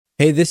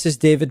Hey, this is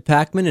David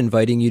Pakman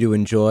inviting you to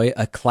enjoy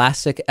a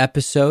classic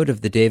episode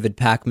of The David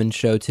Pakman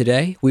Show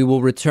today. We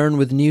will return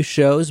with new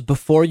shows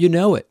before you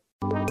know it.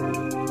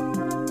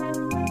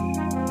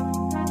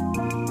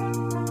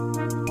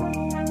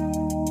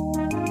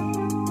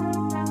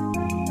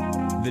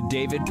 The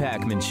David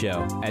Pakman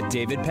Show at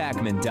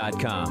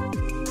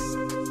davidpakman.com.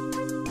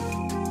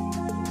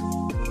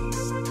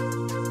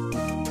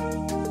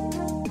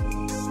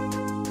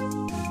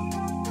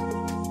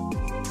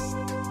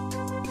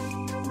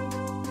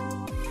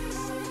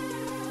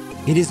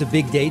 It is a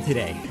big day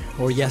today,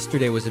 or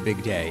yesterday was a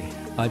big day.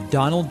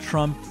 Donald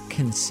Trump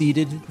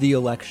conceded the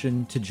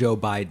election to Joe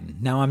Biden.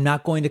 Now, I'm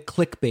not going to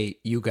clickbait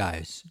you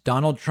guys.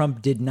 Donald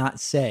Trump did not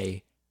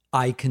say,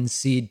 I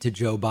concede to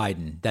Joe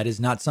Biden. That is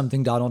not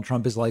something Donald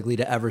Trump is likely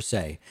to ever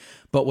say.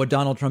 But what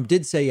Donald Trump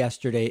did say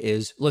yesterday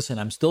is, listen,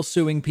 I'm still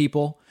suing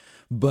people,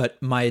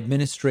 but my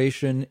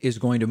administration is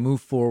going to move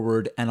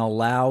forward and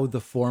allow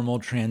the formal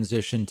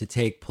transition to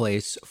take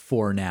place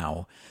for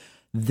now.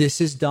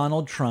 This is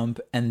Donald Trump,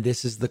 and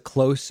this is the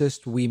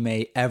closest we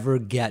may ever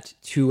get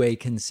to a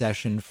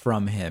concession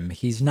from him.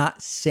 He's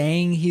not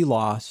saying he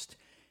lost.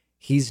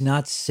 He's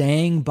not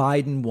saying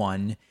Biden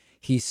won.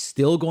 He's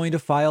still going to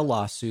file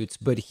lawsuits,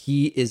 but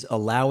he is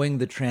allowing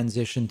the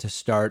transition to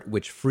start,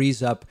 which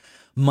frees up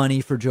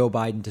money for Joe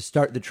Biden to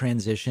start the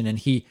transition. And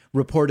he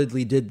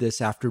reportedly did this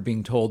after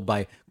being told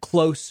by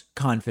close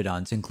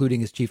confidants,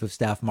 including his chief of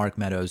staff, Mark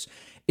Meadows,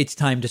 it's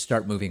time to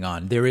start moving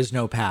on. There is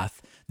no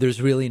path.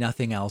 There's really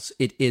nothing else.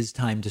 It is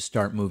time to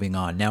start moving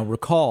on. Now,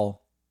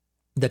 recall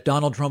that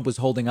Donald Trump was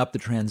holding up the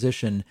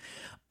transition.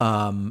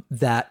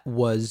 That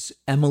was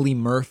Emily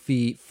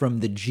Murphy from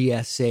the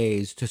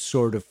GSAs to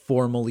sort of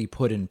formally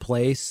put in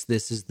place.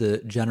 This is the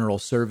General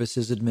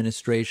Services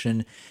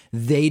Administration.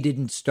 They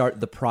didn't start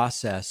the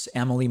process.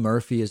 Emily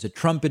Murphy is a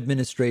Trump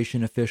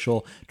administration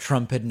official.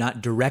 Trump had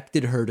not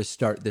directed her to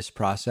start this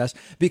process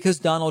because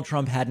Donald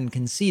Trump hadn't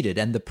conceded,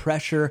 and the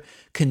pressure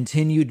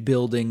continued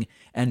building.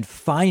 And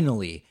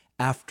finally,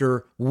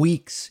 after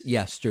weeks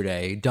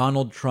yesterday,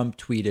 Donald Trump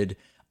tweeted,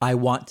 I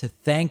want to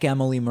thank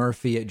Emily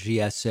Murphy at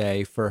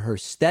GSA for her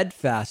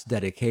steadfast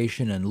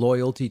dedication and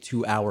loyalty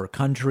to our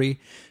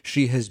country.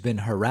 She has been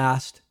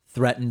harassed,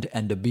 threatened,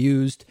 and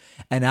abused,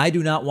 and I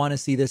do not want to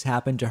see this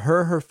happen to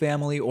her, her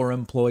family, or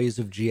employees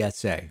of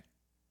GSA.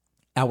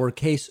 Our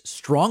case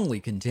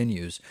strongly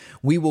continues.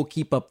 We will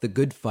keep up the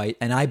good fight,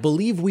 and I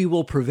believe we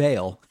will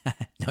prevail.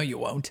 No, you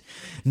won't.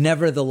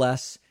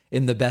 Nevertheless,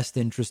 in the best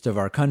interest of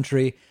our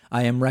country,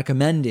 I am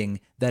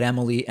recommending that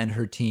Emily and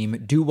her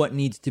team do what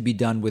needs to be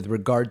done with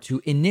regard to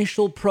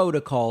initial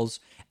protocols,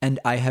 and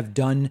I have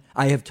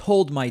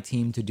told my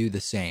team to do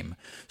the same.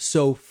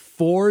 So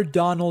for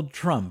Donald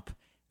Trump,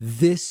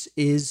 this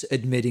is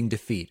admitting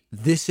defeat.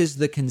 This is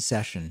the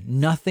concession.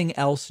 Nothing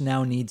else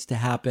now needs to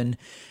happen.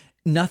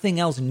 Nothing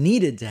else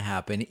needed to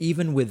happen,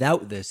 even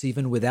without this,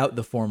 even without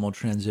the formal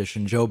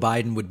transition. Joe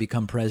Biden would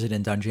become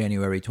president on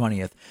January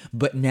 20th.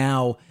 But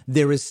now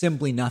there is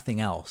simply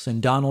nothing else.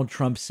 And Donald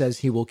Trump says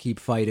he will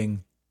keep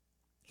fighting.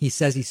 He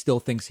says he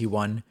still thinks he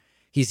won.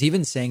 He's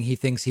even saying he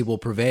thinks he will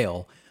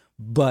prevail.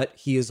 But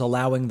he is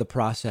allowing the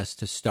process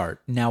to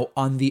start. Now,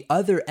 on the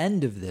other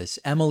end of this,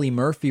 Emily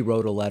Murphy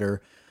wrote a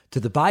letter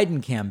to the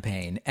Biden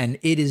campaign, and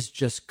it is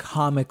just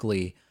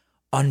comically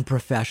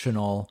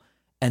unprofessional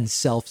and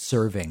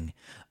self-serving.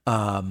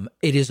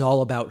 It is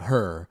all about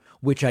her,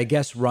 which I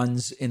guess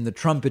runs in the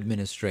Trump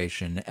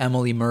administration.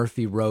 Emily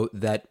Murphy wrote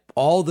that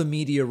all the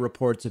media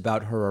reports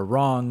about her are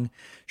wrong.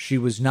 She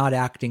was not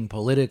acting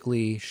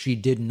politically. She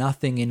did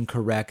nothing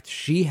incorrect.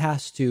 She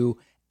has to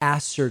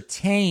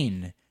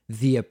ascertain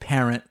the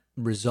apparent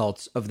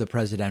results of the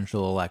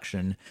presidential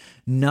election,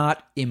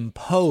 not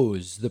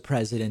impose the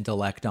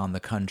president-elect on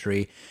the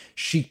country.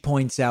 She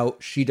points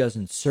out she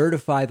doesn't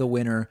certify the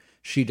winner.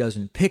 She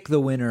doesn't pick the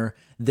winner.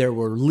 There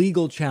were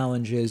legal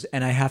challenges.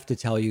 And I have to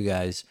tell you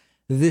guys,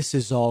 this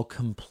is all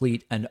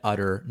complete and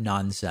utter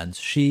nonsense.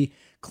 She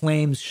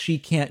claims she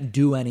can't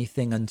do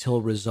anything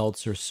until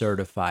results are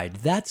certified.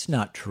 That's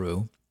not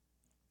true.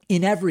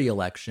 In every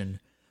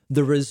election,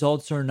 the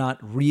results are not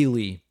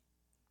really,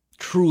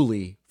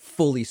 truly,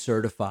 fully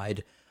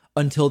certified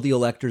until the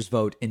electors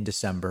vote in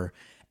December.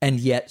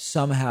 And yet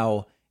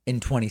somehow in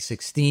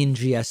 2016,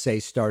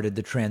 GSA started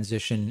the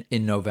transition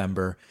in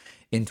November.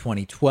 In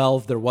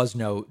 2012, there was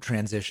no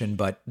transition,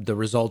 but the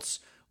results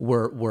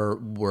were,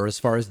 as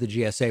far as the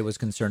GSA was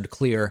concerned,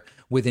 clear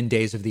within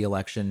days of the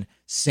election.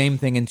 Same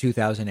thing in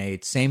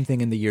 2008, same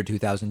thing in the year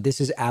 2000. This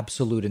is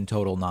absolute and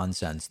total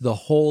nonsense. The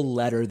whole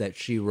letter that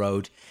she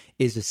wrote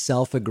is a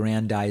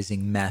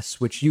self-aggrandizing mess,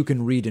 which you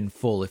can read in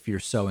full if you're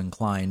so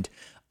inclined.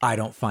 I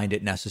don't find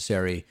it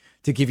necessary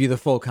to give you the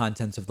full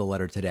contents of the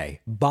letter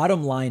today.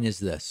 Bottom line is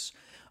this.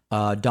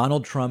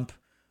 Donald Trump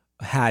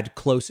had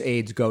close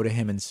aides go to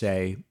him and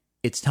say,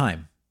 it's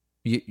time.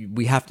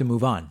 We have to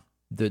move on.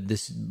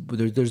 There's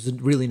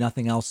really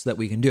nothing else that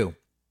we can do.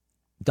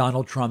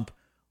 Donald Trump,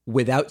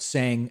 without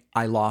saying,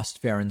 I lost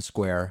fair and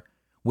square,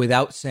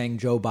 without saying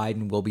Joe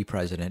Biden will be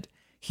president,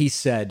 he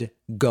said,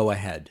 go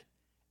ahead.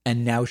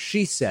 And now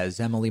she says,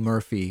 Emily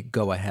Murphy,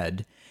 go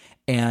ahead.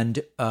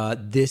 And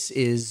this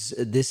is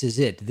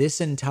it. This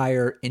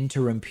entire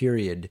interim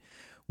period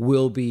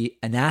will be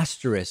an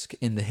asterisk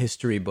in the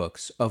history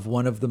books of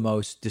one of the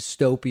most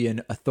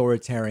dystopian,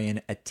 authoritarian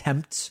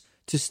attempts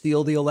to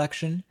steal the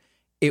election.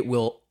 It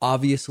will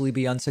obviously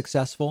be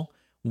unsuccessful.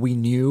 We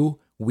knew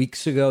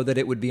weeks ago that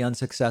it would be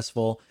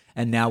unsuccessful.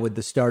 And now with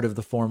the start of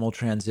the formal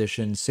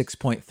transition,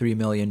 $6.3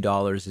 million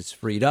is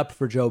freed up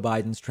for Joe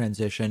Biden's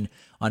transition.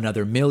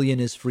 Another $1 million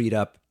is freed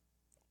up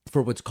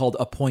for what's called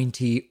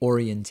appointee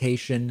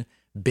orientation.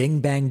 Bing,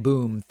 bang,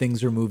 boom,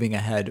 things are moving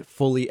ahead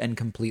fully and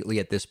completely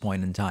at this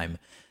point in time.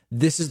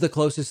 This is the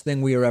closest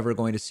thing we are ever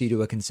going to see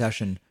to a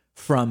concession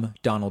from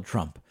Donald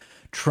Trump.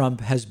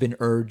 Trump has been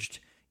urged,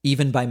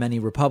 even by many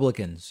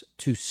Republicans,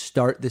 to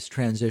start this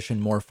transition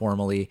more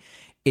formally.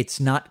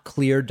 It's not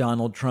clear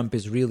Donald Trump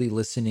is really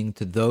listening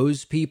to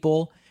those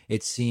people.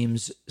 It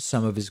seems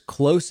some of his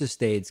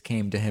closest aides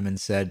came to him and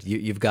said,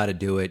 you've got to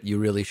do it. You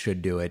really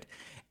should do it.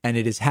 And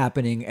it is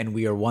happening, and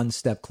we are one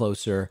step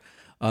closer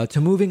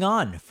to moving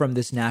on from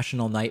this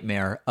national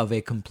nightmare of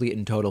a complete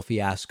and total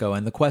fiasco.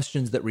 And the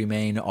questions that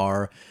remain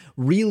are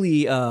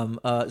really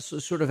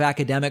sort of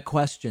academic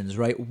questions,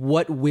 right?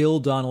 What will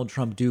Donald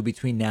Trump do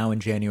between now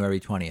and January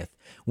 20th?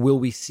 Will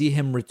we see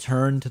him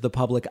return to the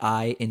public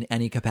eye in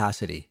any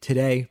capacity?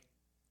 Today,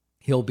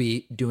 he'll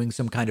be doing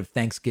some kind of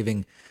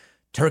Thanksgiving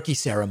turkey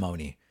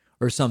ceremony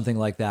or something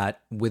like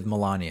that with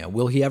Melania.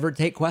 Will he ever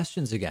take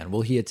questions again?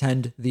 Will he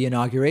attend the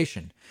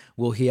inauguration?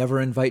 Will he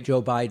ever invite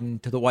Joe Biden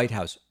to the White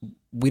House?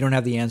 We don't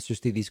have the answers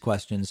to these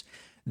questions.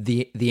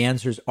 The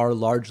answers are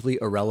largely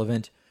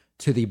irrelevant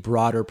to the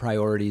broader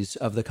priorities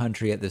of the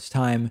country at this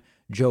time.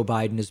 Joe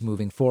Biden is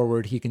moving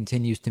forward. He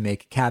continues to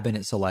make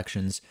cabinet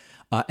selections.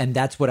 And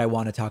that's what I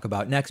want to talk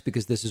about next,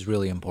 because this is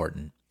really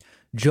important.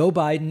 Joe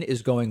Biden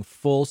is going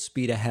full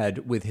speed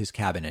ahead with his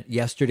cabinet.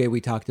 Yesterday,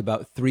 we talked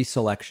about 3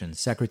 selections: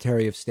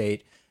 Secretary of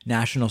State,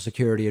 National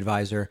Security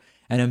Advisor,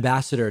 and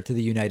Ambassador to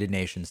the United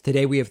Nations.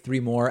 Today, we have 3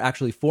 more,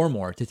 actually 4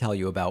 more to tell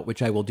you about,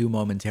 which I will do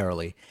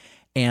momentarily.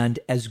 And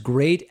as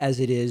great as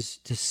it is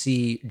to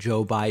see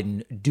Joe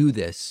Biden do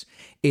this,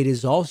 it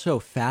is also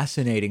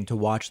fascinating to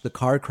watch the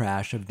car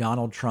crash of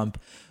Donald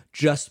Trump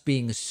just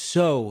being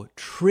so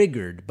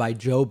triggered by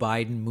Joe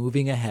Biden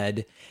moving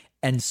ahead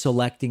and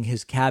selecting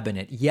his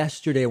cabinet.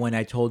 Yesterday, when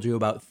I told you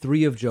about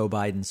 3 of Joe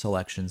Biden's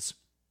selections,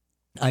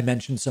 I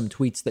mentioned some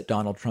tweets that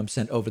Donald Trump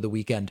sent over the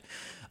weekend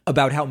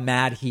about how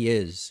mad he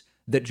is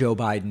that Joe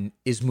Biden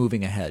is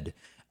moving ahead.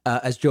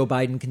 As Joe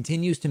Biden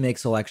continues to make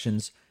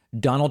selections,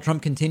 Donald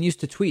Trump continues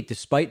to tweet,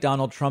 despite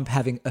Donald Trump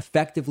having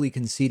effectively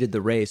conceded the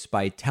race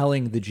by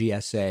telling the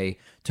GSA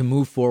to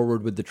move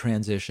forward with the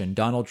transition.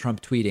 Donald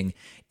Trump tweeting,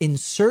 "In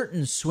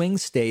certain swing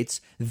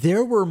states,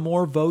 there were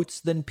more votes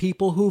than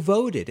people who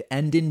voted,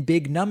 and in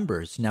big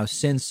numbers." Now,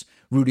 since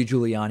Rudy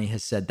Giuliani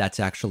has said that's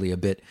actually a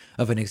bit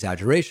of an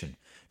exaggeration.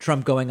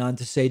 Trump going on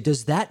to say,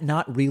 does that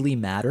not really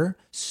matter?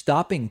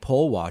 Stopping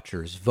poll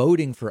watchers,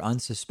 voting for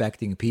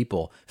unsuspecting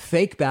people,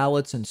 fake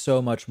ballots, and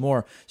so much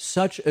more.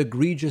 Such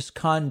egregious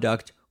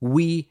conduct,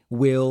 we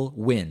will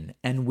win.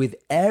 And with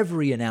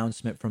every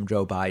announcement from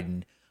Joe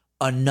Biden,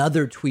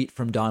 another tweet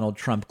from Donald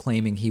Trump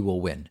claiming he will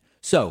win.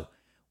 So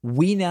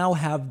we now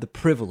have the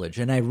privilege,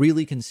 and I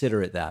really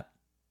consider it that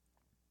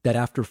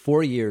after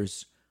 4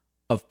 years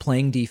of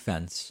playing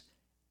defense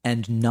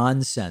and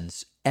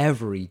nonsense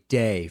every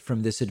day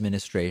from this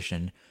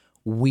administration,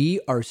 we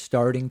are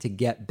starting to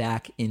get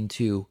back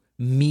into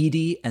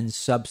meaty and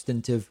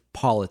substantive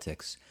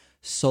politics.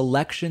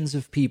 Selections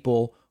of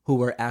people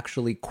who are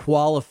actually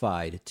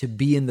qualified to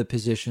be in the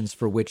positions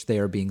for which they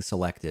are being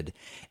selected.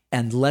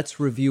 And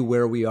let's review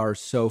where we are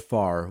so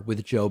far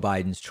with Joe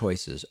Biden's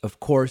choices. Of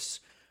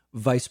course,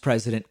 Vice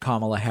President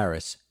Kamala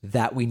Harris,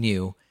 that we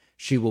knew.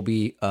 She will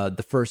be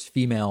the first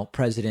female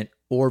president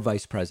or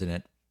vice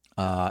president.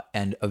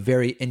 And a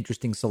very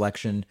interesting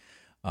selection,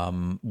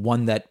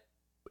 one that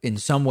in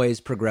some ways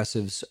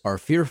progressives are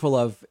fearful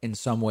of, in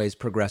some ways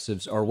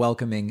progressives are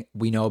welcoming.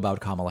 We know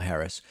about Kamala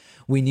Harris.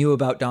 We knew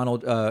about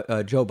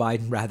Joe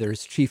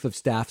Biden's chief of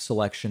staff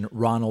selection,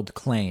 Ronald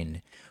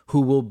Klain,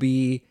 who will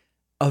be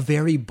a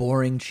very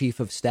boring chief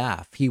of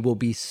staff. He will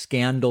be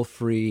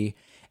scandal-free,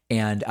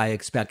 and I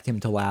expect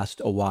him to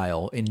last a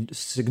while, in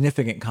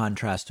significant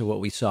contrast to what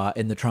we saw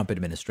in the Trump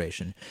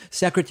administration.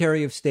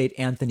 Secretary of State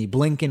Anthony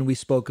Blinken, we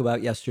spoke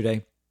about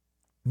yesterday.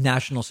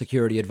 National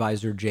Security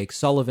Advisor Jake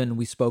Sullivan,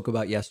 we spoke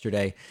about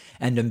yesterday,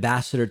 and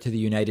Ambassador to the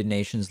United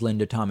Nations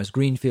Linda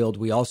Thomas-Greenfield,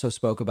 we also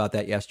spoke about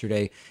that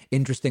yesterday.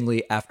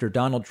 Interestingly, after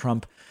Donald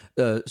Trump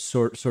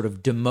sort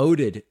of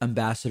demoted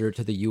Ambassador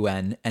to the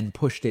UN and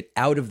pushed it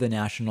out of the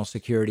National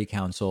Security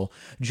Council,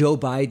 Joe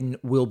Biden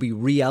will be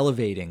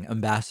re-elevating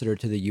Ambassador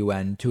to the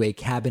UN to a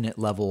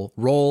cabinet-level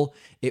role.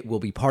 It will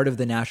be part of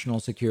the National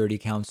Security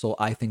Council.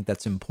 I think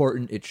that's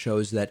important. It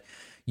shows that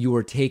you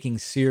are taking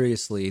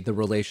seriously the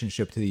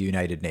relationship to the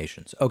United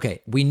Nations.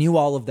 Okay, we knew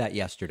all of that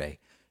yesterday.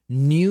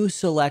 New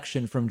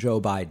selection from Joe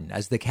Biden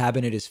as the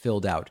cabinet is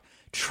filled out.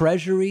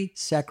 Treasury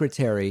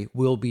Secretary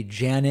will be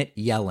Janet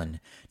Yellen.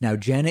 Now,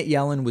 Janet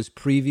Yellen was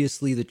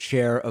previously the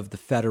chair of the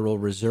Federal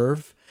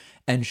Reserve,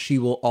 and she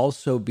will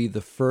also be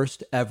the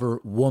first ever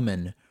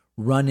woman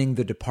running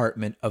the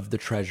Department of the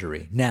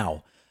Treasury.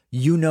 Now,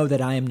 you know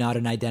that I am not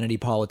an identity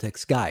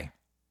politics guy.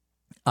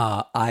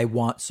 I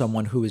want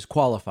someone who is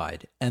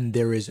qualified, and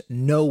there is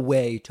no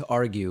way to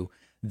argue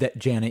that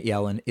Janet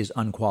Yellen is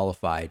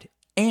unqualified.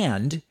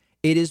 And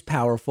it is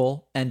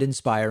powerful and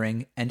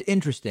inspiring and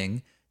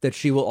interesting that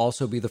she will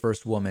also be the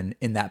first woman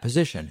in that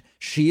position.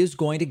 She is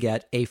going to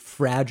get a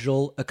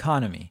fragile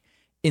economy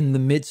in the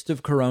midst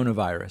of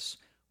coronavirus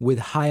with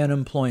high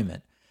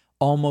unemployment.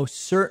 Almost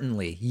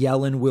certainly,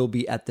 Yellen will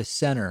be at the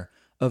center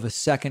of a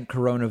second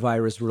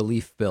coronavirus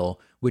relief bill,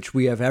 which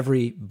we have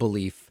every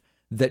belief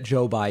that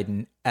Joe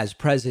Biden, as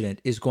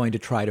president, is going to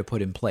try to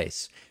put in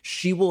place.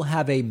 She will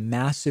have a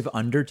massive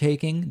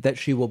undertaking that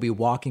she will be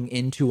walking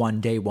into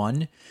on day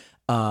one,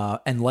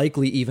 and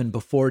likely even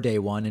before day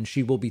one, and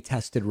she will be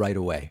tested right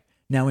away.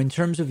 Now, in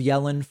terms of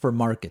Yellen for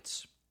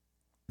markets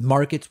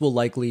will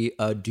likely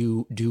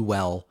do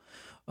well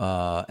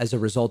as a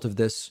result of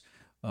this.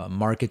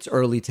 Markets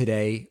early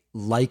today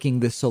liking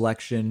this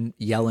election.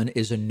 Yellen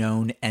is a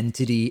known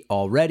entity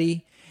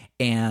already.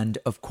 And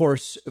of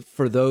course,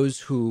 for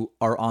those who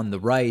are on the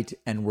right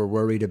and were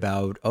worried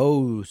about,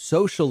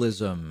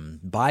 socialism,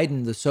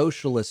 Biden, the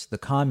socialist, the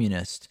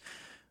communist,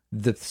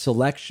 the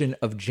selection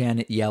of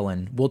Janet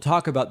Yellen, we'll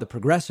talk about the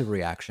progressive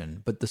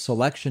reaction, but the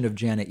selection of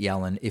Janet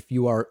Yellen, if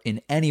you are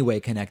in any way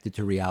connected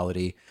to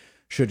reality,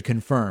 should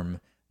confirm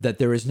that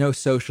there is no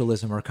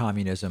socialism or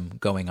communism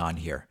going on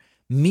here.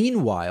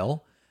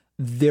 Meanwhile,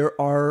 there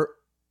are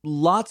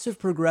lots of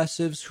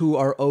progressives who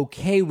are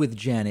okay with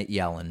Janet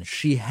Yellen.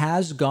 She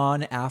has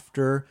gone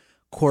after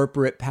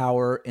corporate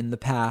power in the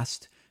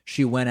past.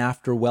 She went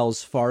after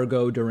Wells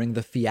Fargo during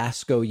the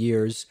fiasco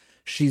years.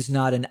 She's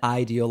not an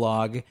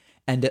ideologue.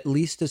 And at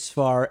least as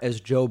far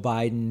as Joe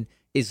Biden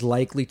is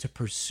likely to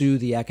pursue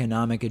the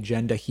economic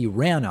agenda he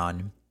ran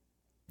on,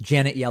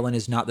 Janet Yellen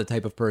is not the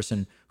type of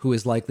person who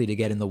is likely to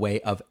get in the way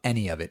of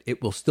any of it.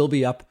 It will still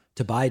be up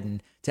to Biden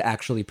to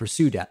actually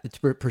pursue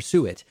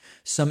it.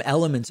 Some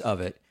elements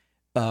of it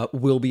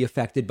will be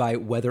affected by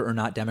whether or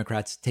not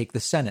Democrats take the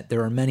Senate.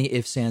 There are many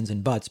ifs, ands,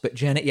 and buts, but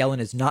Janet Yellen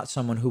is not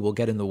someone who will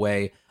get in the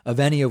way of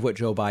any of what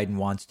Joe Biden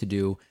wants to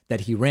do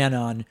that he ran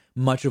on,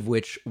 much of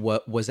which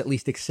was at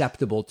least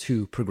acceptable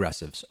to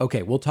progressives.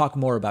 Okay, we'll talk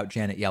more about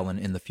Janet Yellen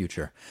in the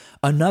future.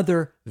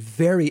 Another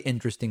very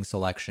interesting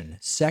selection,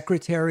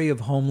 Secretary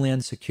of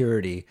Homeland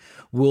Security,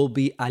 will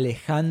be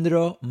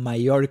Alejandro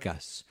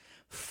Mayorkas.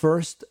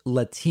 First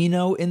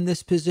Latino in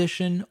this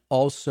position,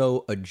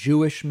 also a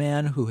Jewish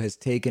man who has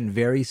taken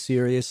very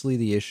seriously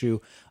the issue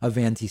of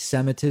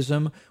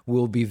anti-Semitism.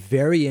 Will be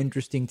very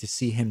interesting to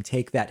see him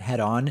take that head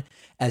on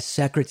as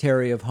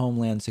Secretary of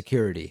Homeland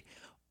Security.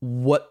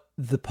 What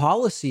the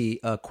policy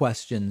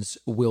questions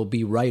will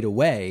be right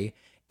away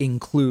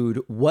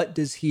include, what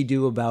does he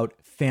do about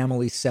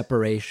family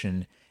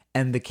separation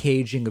and the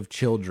caging of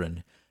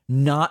children?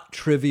 Not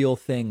trivial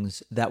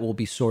things that will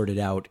be sorted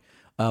out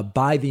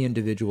by the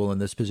individual in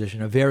this position.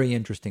 A very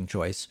interesting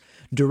choice.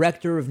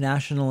 Director of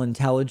National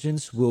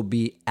Intelligence will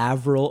be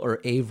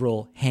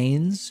Avril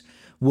Haines,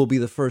 will be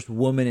the first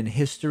woman in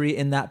history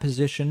in that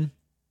position.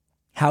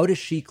 How does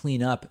she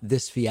clean up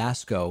this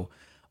fiasco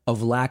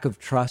of lack of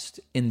trust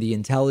in the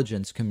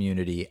intelligence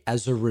community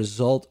as a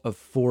result of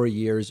 4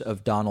 years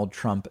of Donald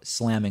Trump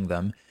slamming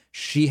them?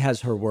 She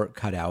has her work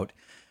cut out.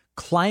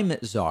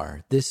 Climate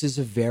czar. This is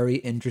a very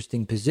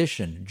interesting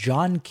position.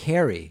 John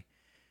Kerry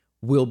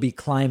will be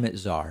climate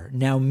czar.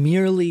 Now,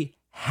 merely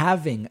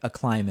having a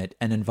climate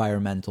and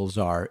environmental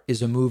czar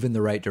is a move in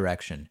the right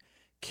direction.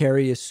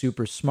 Kerry is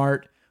super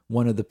smart,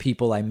 one of the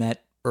people I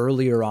met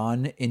earlier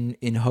on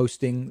in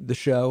hosting the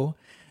show.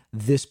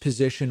 This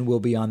position will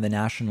be on the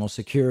National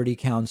Security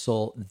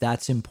Council.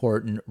 That's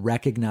important,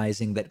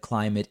 recognizing that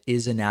climate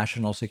is a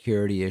national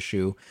security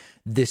issue.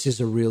 This is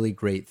a really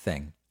great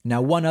thing.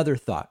 Now, one other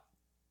thought.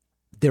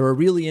 There are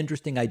really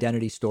interesting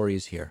identity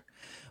stories here,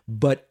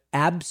 but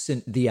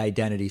absent the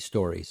identity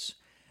stories,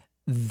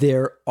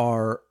 there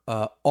are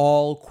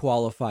all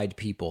qualified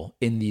people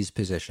in these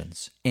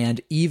positions.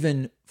 And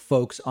even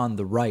folks on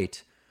the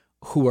right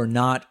who are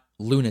not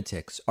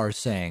lunatics are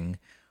saying,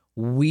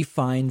 we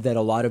find that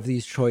a lot of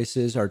these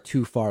choices are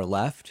too far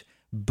left,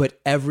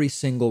 but every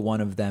single one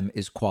of them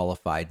is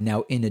qualified.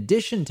 Now, in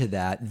addition to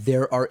that,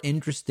 there are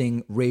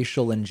interesting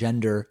racial and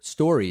gender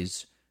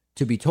stories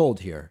to be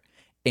told here.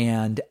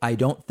 And I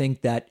don't think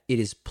that it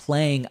is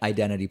playing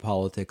identity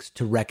politics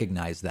to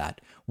recognize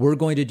that. We're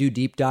going to do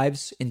deep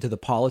dives into the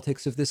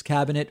politics of this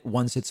cabinet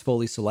once it's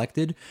fully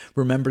selected.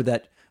 Remember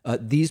that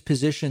these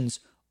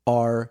positions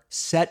are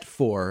set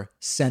for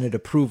Senate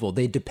approval.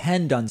 They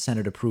depend on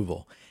Senate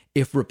approval.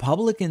 If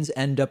Republicans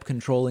end up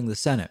controlling the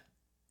Senate,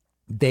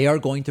 they are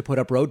going to put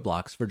up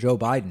roadblocks for Joe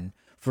Biden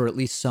for at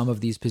least some of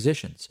these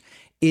positions.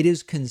 It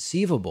is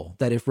conceivable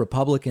that if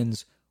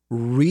Republicans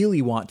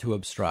really want to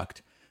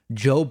obstruct,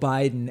 Joe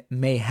Biden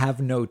may have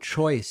no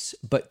choice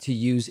but to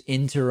use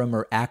interim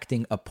or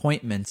acting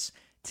appointments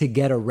to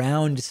get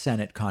around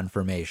Senate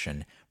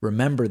confirmation.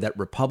 Remember that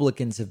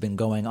Republicans have been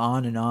going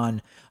on and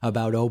on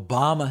about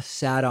Obama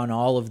sat on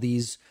all of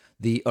these,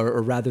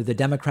 or rather the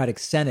Democratic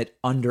Senate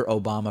under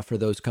Obama for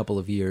those couple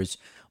of years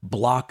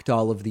blocked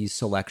all of these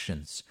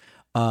selections.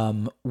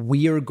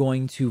 We are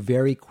going to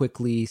very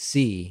quickly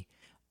see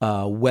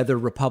whether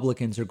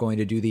Republicans are going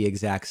to do the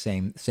exact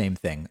same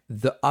thing.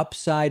 The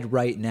upside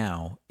right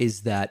now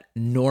is that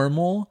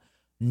normal,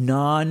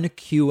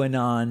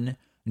 non-QAnon,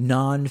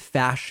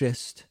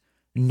 non-fascist,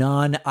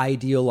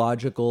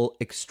 non-ideological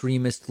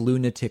extremist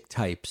lunatic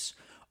types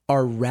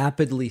are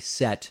rapidly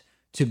set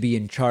to be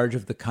in charge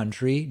of the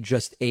country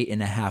just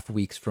 8.5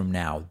 weeks from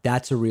now.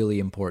 That's a really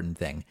important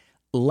thing.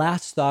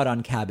 Last thought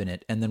on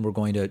cabinet, and then we're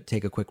going to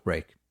take a quick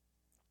break.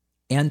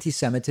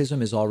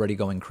 Anti-Semitism is already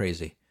going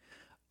crazy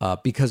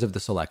because of the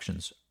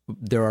selections.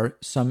 There are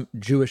some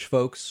Jewish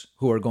folks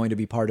who are going to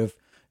be part of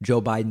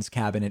Joe Biden's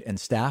cabinet and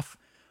staff.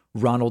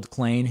 Ronald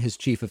Klain, his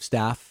chief of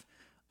staff,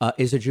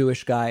 is a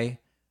Jewish guy.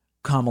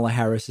 Kamala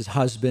Harris's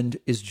husband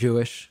is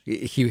Jewish.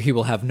 He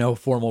will have no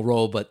formal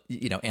role, but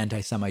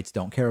anti-Semites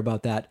don't care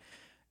about that.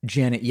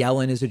 Janet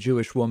Yellen is a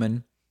Jewish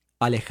woman.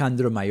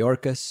 Alejandro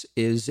Mayorkas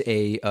is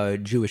a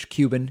Jewish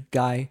Cuban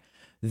guy.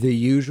 The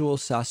usual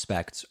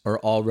suspects are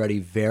already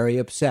very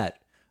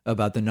upset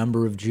about the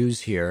number of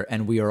Jews here,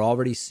 and we are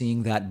already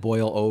seeing that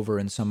boil over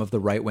in some of the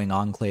right-wing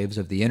enclaves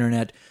of the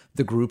internet.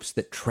 The groups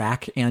that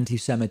track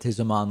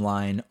anti-Semitism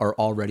online are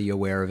already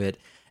aware of it.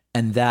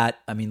 And that,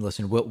 I mean,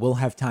 listen, we'll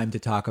have time to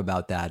talk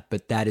about that,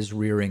 but that is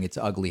rearing its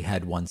ugly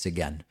head once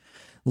again.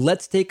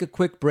 Let's take a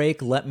quick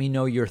break. Let me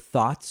know your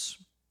thoughts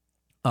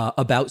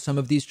about some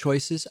of these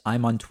choices.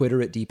 I'm on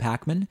Twitter at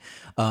dpacman.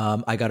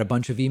 I got a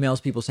bunch of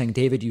emails, people saying,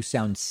 David, you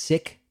sound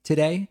sick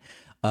today.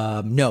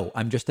 No,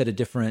 I'm just at a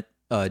different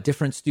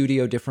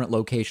studio, different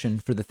location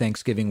for the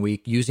Thanksgiving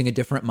week, using a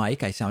different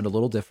mic. I sound a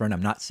little different.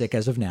 I'm not sick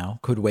as of now.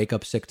 Could wake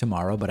up sick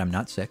tomorrow, but I'm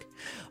not sick.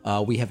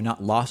 We have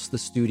not lost the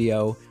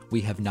studio.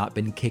 We have not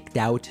been kicked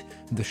out.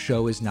 The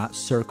show is not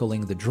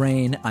circling the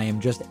drain. I am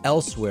just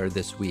elsewhere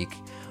this week.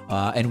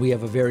 And we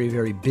have a very,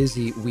 very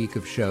busy week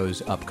of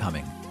shows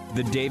upcoming.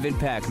 The David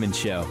Pakman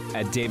Show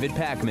at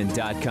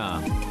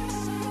davidpakman.com.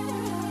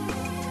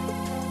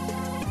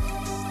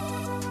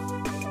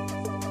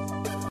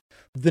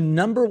 The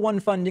number one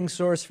funding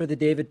source for the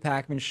David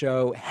Pakman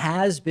Show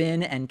has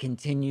been and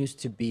continues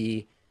to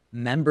be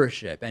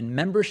membership. And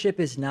membership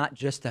is not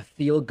just a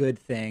feel-good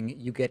thing.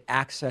 You get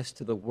access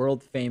to the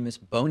world-famous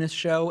bonus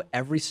show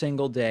every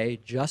single day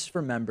just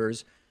for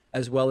members,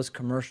 as well as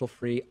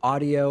commercial-free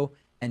audio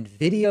and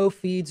video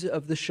feeds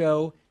of the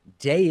show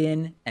day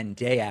in and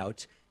day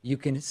out. You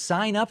can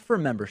sign up for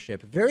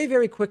membership very,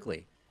 very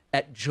quickly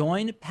at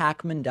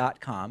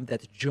joinpakman.com.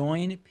 That's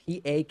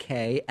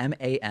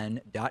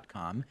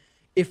joinpakman.com.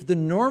 If the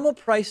normal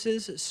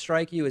prices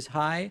strike you as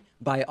high,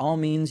 by all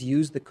means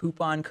use the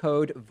coupon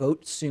code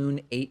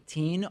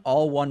VOTESOON18,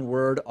 all one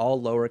word,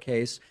 all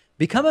lowercase.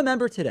 Become a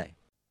member today.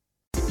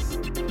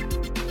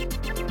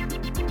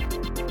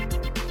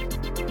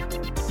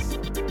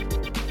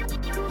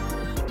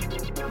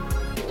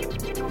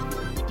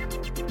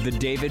 The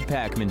David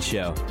Pakman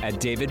Show at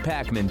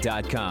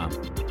davidpakman.com.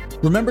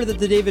 Remember that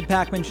the David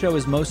Pakman Show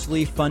is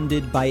mostly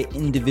funded by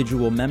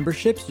individual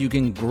memberships. You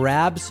can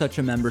grab such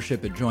a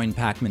membership at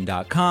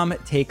joinpakman.com.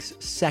 It takes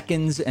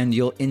seconds and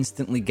you'll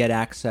instantly get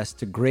access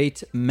to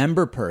great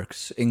member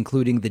perks,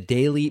 including the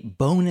daily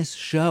bonus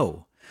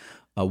show.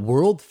 A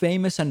world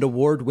famous and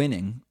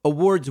award-winning.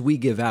 Awards we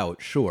give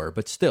out, sure,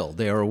 but still,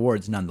 they are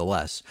awards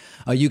nonetheless.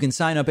 You can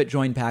sign up at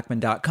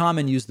joinpakman.com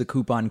and use the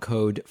coupon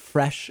code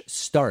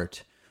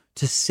FRESHSTART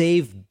to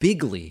save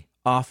bigly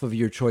off of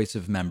your choice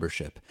of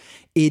membership.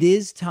 It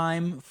is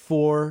time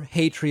for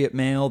Hatriot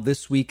Mail.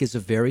 This week is a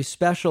very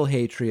special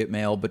Hatriot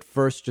Mail, but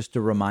first, just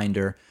a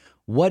reminder,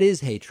 what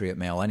is Hatriot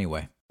Mail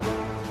anyway?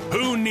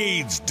 Who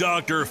needs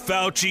Dr.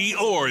 Fauci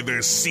or the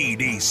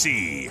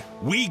CDC?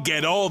 We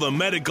get all the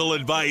medical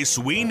advice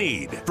we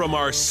need from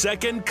our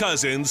second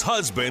cousin's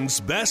husband's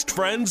best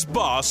friend's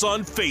boss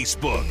on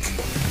Facebook.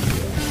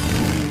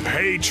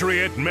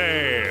 Hatriot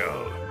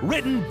Mail.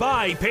 Written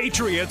by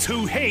patriots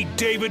who hate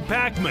David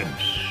Pakman.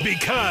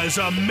 Because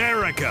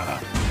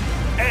America.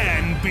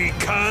 And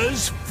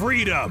because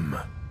freedom.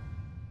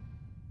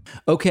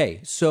 Okay,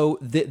 so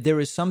there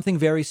is something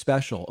very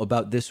special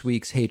about this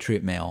week's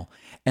Hatriot Mail,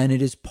 and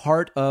it is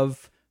part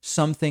of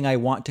something I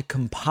want to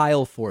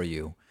compile for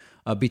you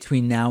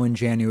between now and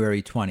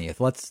January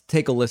 20th. Let's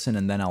take a listen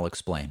and then I'll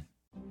explain.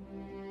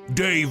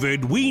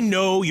 David, we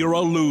know you're a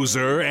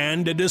loser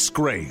and a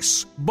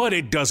disgrace, but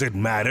it doesn't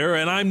matter,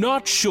 and I'm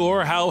not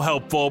sure how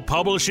helpful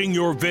publishing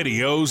your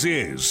videos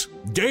is.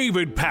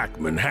 David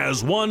Pakman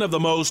has one of the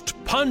most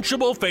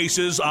punchable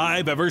faces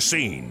I've ever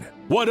seen.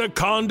 What a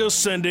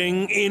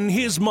condescending, in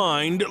his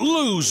mind,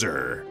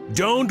 loser.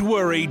 Don't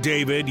worry,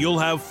 David, you'll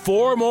have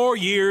 4 more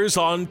years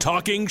on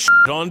talking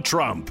shit on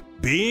Trump.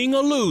 Being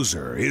a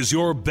loser is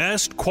your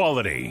best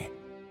quality.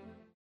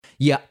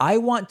 Yeah, I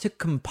want to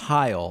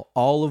compile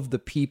all of the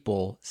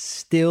people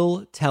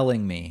still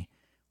telling me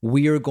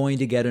we are going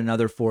to get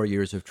another 4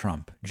 years of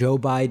Trump. Joe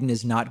Biden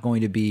is not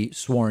going to be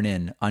sworn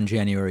in on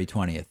January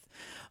 20th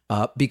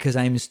because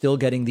I'm still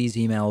getting these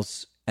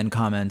emails and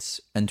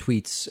comments and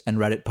tweets and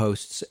Reddit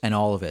posts and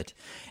all of it.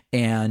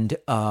 And,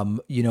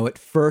 at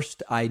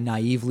first I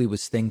naively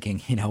was thinking,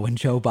 when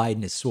Joe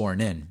Biden is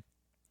sworn in,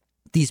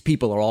 these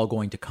people are all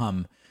going to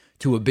come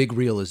to a big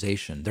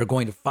realization. They're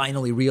going to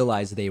finally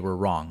realize they were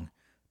wrong.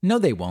 No,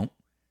 they won't.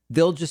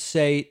 They'll just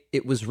say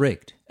it was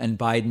rigged and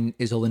Biden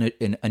is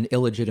an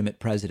illegitimate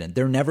president.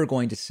 They're never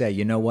going to say,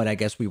 you know what, I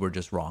guess we were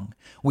just wrong.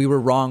 We were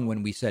wrong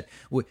when we said,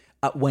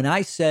 when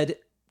I said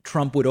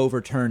Trump would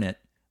overturn it,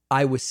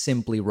 I was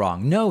simply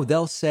wrong. No,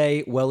 they'll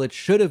say, well, it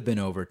should have been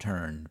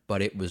overturned,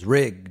 but it was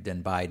rigged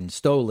and Biden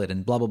stole it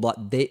and blah, blah, blah.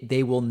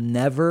 They will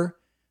never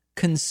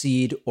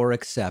concede or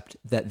accept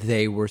that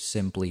they were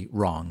simply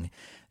wrong.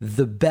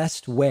 The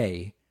best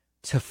way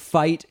to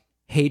fight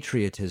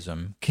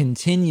patriotism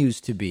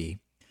continues to be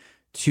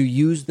to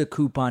use the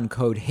coupon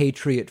code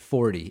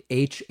HATRIOT40,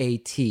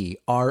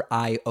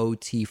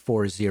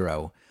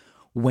 HATRIOT40.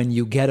 When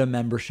you get a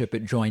membership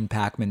at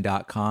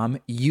joinpacman.com,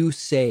 you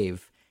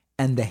save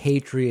and the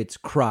Hatriots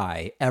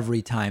cry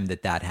every time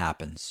that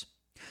happens.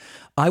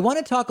 I want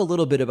to talk a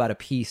little bit about a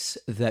piece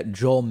that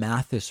Joel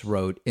Mathis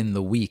wrote in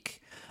The Week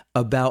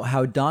about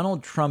how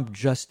Donald Trump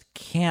just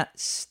can't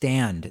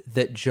stand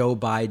that Joe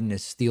Biden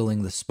is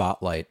stealing the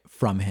spotlight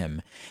from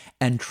him.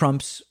 And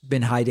Trump's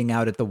been hiding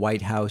out at the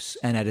White House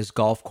and at his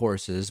golf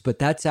courses, but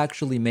that's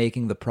actually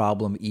making the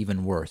problem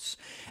even worse.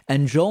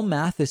 And Joel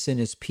Mathis in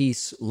his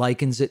piece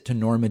likens it to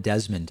Norma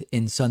Desmond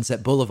in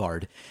Sunset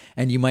Boulevard.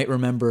 And you might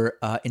remember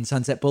in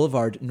Sunset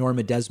Boulevard,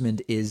 Norma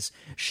Desmond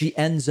she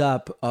ends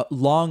up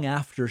long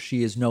after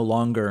she is no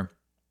longer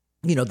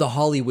the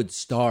Hollywood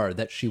star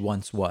that she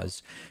once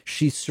was.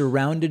 She's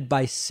surrounded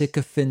by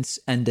sycophants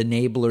and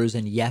enablers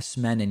and yes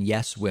men and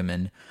yes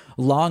women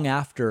long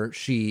after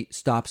she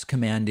stops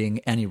commanding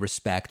any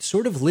respect,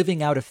 sort of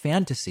living out a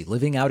fantasy,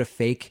 living out a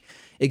fake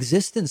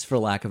existence, for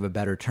lack of a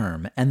better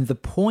term. And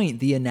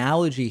the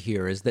analogy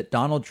here is that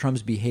Donald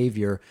Trump's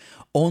behavior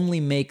only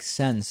makes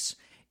sense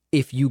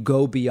if you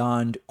go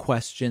beyond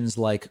questions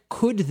like,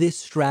 could this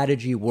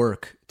strategy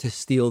work to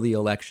steal the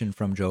election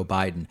from Joe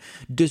Biden?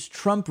 Does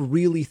Trump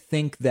really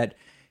think that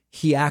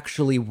he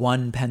actually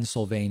won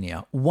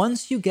Pennsylvania?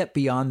 Once you get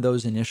beyond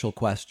those initial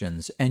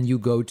questions and you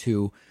go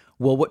to,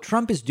 well, what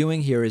Trump is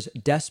doing here is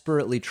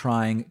desperately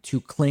trying to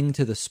cling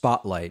to the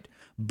spotlight,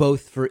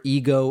 both for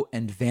ego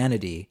and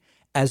vanity,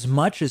 as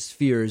much as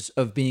fears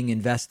of being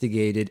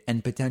investigated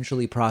and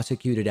potentially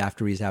prosecuted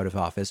after he's out of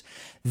office.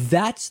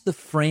 That's the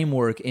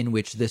framework in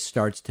which this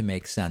starts to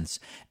make sense.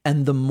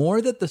 And the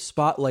more that the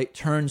spotlight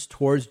turns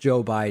towards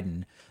Joe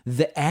Biden,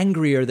 the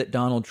angrier that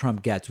Donald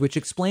Trump gets, which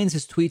explains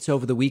his tweets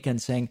over the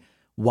weekend saying,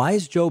 why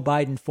is Joe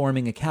Biden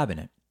forming a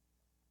cabinet?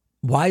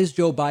 Why is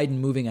Joe Biden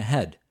moving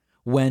ahead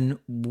when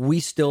we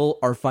still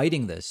are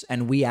fighting this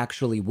and we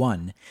actually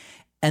won?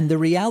 And the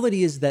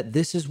reality is that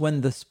this is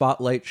when the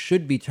spotlight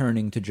should be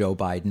turning to Joe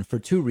Biden for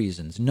two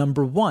reasons.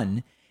 Number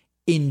one,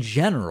 in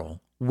general,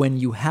 when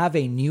you have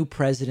a new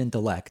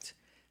president-elect,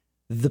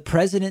 the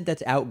president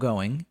that's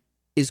outgoing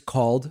is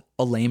called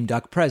a lame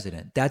duck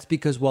president. That's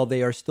because while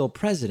they are still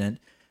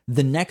president,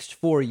 the next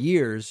 4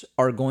 years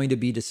are going to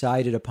be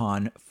decided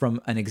upon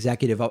from an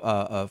executive,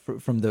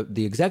 from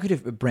the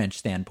executive branch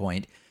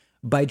standpoint,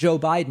 by Joe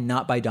Biden,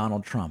 not by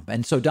Donald Trump.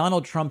 And so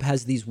Donald Trump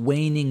has these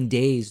waning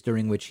days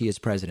during which he is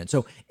president.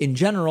 So in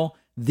general,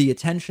 the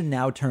attention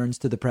now turns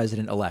to the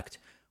president-elect.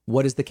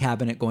 What is the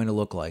cabinet going to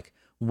look like?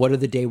 What are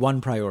the day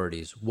one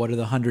priorities? What are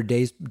the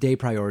 100-day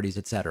priorities,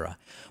 et cetera?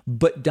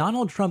 But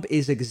Donald Trump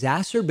is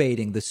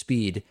exacerbating the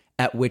speed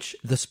at which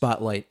the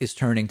spotlight is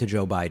turning to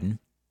Joe Biden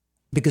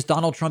because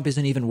Donald Trump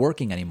isn't even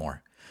working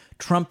anymore.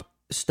 Trump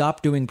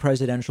stopped doing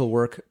presidential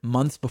work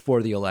months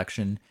before the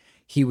election.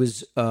 He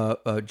was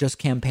just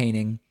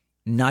campaigning,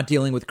 not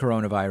dealing with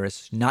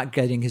coronavirus, not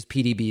getting his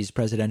PDBs,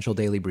 presidential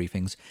daily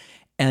briefings,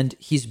 and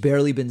he's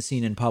barely been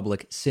seen in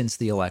public since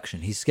the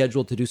election. He's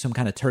scheduled to do some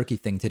kind of turkey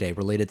thing today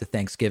related to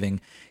Thanksgiving.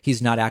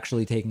 He's not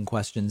actually taken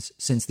questions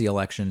since the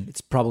election.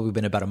 It's probably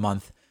been about a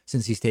month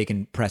since he's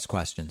taken press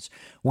questions.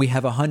 We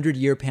have a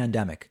 100-year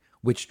pandemic,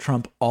 which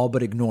Trump all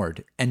but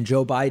ignored, and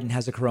Joe Biden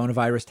has a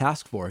coronavirus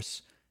task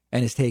force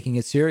and is taking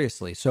it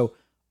seriously. So,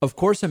 of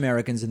course,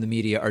 Americans in the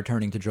media are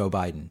turning to Joe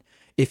Biden.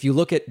 If you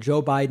look at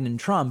Joe Biden and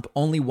Trump,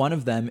 only one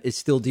of them is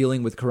still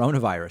dealing with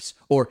coronavirus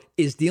or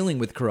is dealing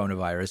with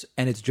coronavirus,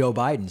 and it's Joe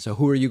Biden. So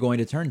who are you going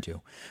to turn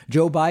to?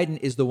 Joe Biden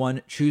is the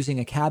one choosing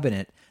a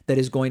cabinet that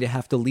is going to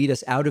have to lead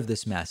us out of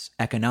this mess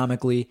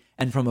economically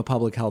and from a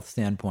public health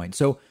standpoint.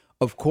 So,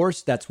 of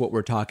course, that's what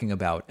we're talking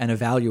about and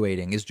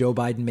evaluating. Is Joe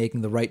Biden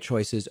making the right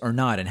choices or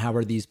not? And how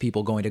are these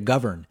people going to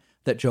govern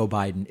that Joe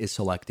Biden is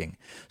selecting?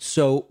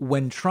 So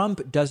when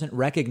Trump doesn't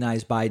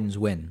recognize Biden's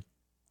win,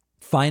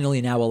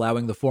 finally now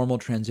allowing the formal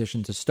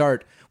transition to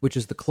start, which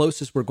is the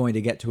closest we're going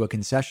to get to a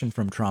concession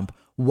from Trump,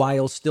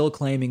 while still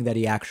claiming that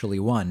he actually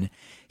won.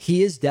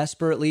 He is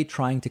desperately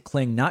trying to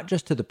cling not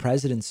just to the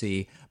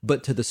presidency,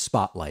 but to the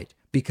spotlight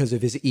because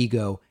of his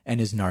ego and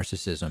his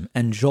narcissism.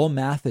 And Joel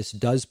Mathis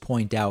does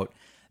point out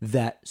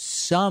that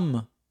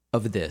some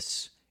of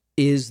this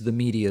is the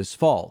media's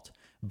fault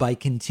by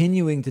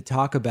continuing to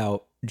talk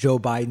about Joe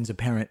Biden's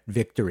apparent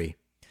victory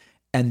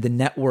and the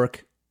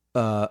network,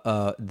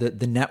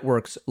 the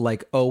networks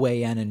like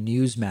OAN and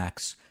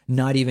Newsmax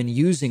not even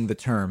using the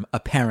term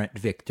apparent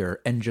victor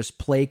and just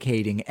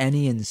placating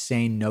any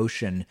insane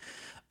notion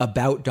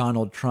about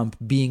Donald Trump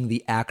being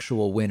the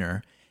actual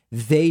winner.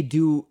 They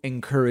do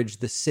encourage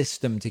the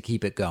system to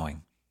keep it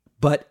going.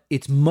 But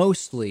it's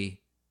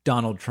mostly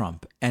Donald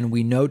Trump. And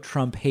we know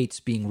Trump hates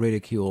being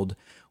ridiculed.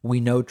 We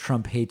know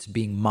Trump hates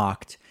being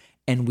mocked.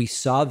 And we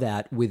saw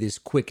that with his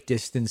quick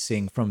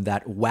distancing from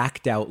that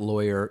whacked out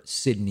lawyer,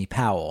 Sidney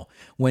Powell,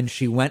 when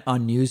she went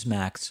on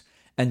Newsmax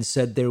and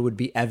said there would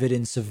be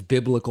evidence of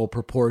biblical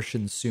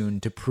proportions soon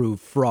to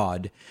prove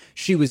fraud.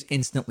 She was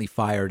instantly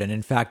fired. And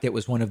in fact, it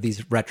was one of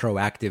these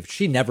retroactive.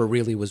 She never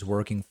really was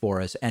working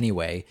for us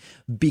anyway,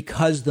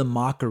 because the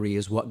mockery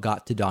is what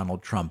got to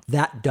Donald Trump.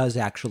 That does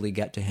actually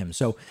get to him.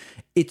 So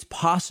it's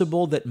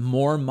possible that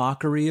more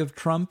mockery of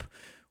Trump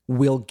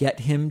will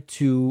get him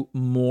to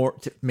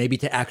maybe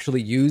to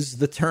actually use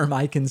the term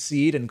I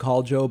concede and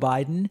call Joe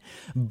Biden.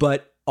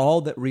 But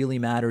all that really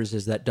matters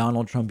is that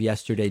Donald Trump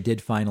yesterday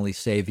did finally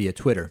say via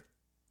Twitter,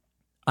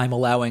 I'm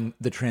allowing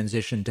the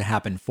transition to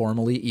happen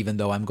formally, even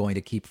though I'm going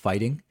to keep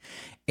fighting.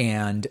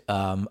 And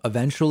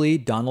eventually,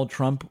 Donald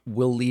Trump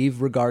will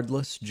leave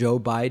regardless. Joe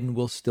Biden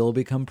will still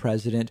become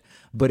president,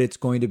 but it's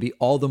going to be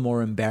all the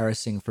more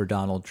embarrassing for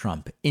Donald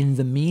Trump. In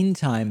the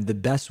meantime, the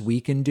best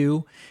we can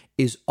do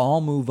is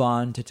all move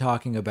on to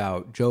talking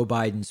about Joe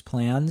Biden's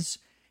plans,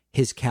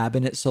 his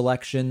cabinet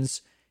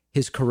selections,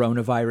 his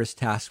coronavirus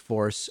task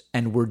force,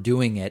 and we're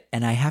doing it.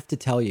 And I have to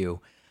tell you,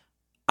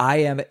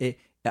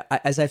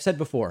 as I've said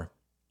before,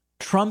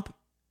 Trump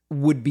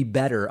would be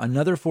better.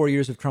 Another 4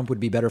 years of Trump would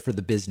be better for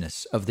the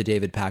business of the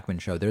David Pakman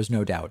Show. There's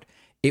no doubt.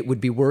 It would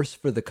be worse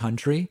for the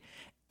country.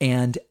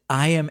 And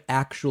I am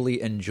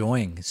actually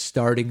enjoying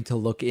starting to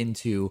look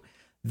into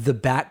the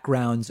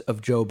backgrounds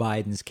of Joe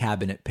Biden's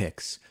cabinet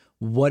picks.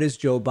 What is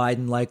Joe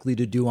Biden likely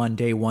to do on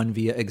day one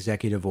via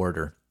executive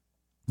order?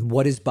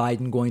 What is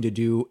Biden going to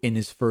do in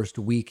his first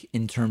week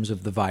in terms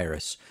of the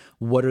virus?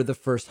 What are the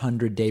first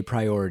 100-day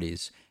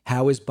priorities?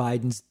 How is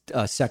Biden's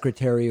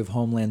Secretary of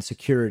Homeland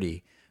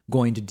Security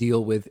going to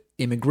deal with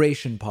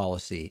immigration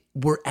policy?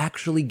 We're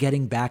actually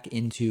getting back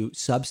into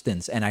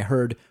substance. And I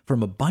heard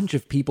from a bunch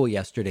of people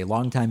yesterday,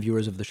 longtime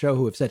viewers of the show,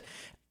 who have said,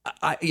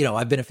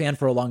 I've been a fan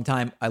for a long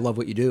time. I love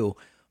what you do.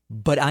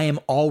 But I am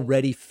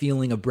already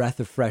feeling a breath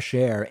of fresh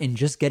air in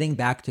just getting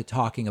back to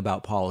talking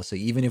about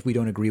policy. Even if we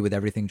don't agree with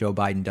everything Joe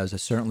Biden does,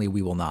 certainly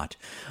we will not.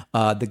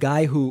 The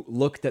guy who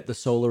looked at the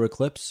solar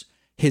eclipse,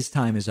 his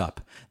time is up.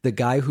 The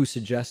guy who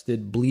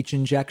suggested bleach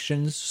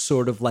injections,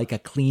 sort of like a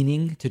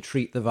cleaning to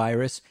treat the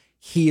virus,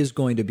 he is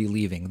going to be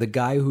leaving. The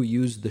guy who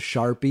used the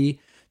Sharpie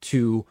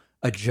to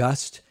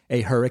adjust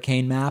a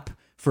hurricane map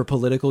for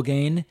political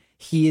gain,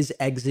 he is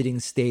exiting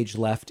stage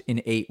left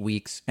in 8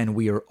 weeks, and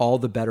we are all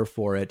the better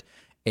for it.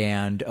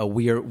 And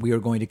we are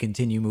going to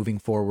continue moving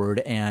forward.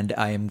 And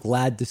I am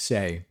glad to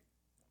say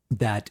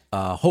that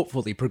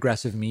hopefully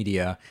progressive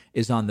media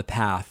is on the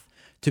path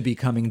to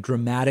becoming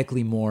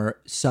dramatically more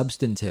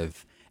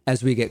substantive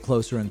as we get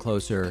closer and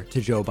closer to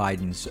Joe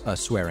Biden's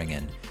swearing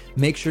in.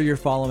 Make sure you're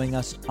following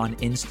us on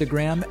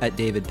Instagram at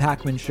David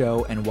Pakman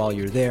Show. And while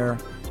you're there,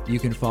 you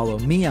can follow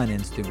me on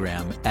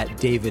Instagram at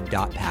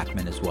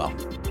david.pakman as well.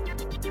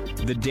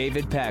 The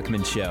David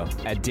Pakman Show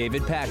at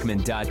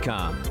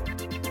davidpakman.com.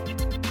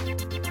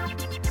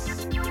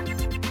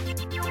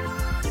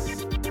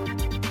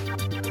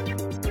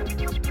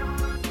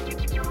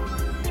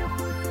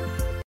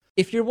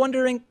 If you're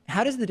wondering,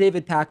 how does the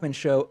David Pakman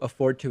Show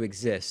afford to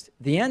exist?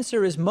 The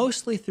answer is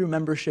mostly through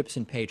memberships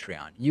and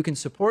Patreon. You can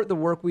support the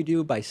work we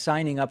do by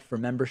signing up for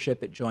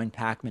membership at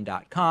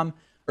joinpakman.com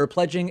or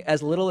pledging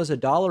as little as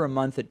 $1 a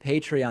month at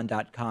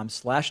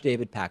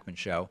patreon.com/David Pakman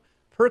Show.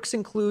 Perks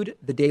include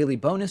the daily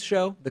bonus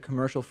show, the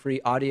commercial-free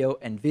audio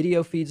and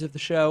video feeds of the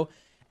show,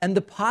 and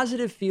the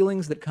positive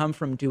feelings that come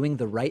from doing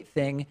the right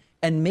thing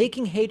and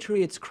making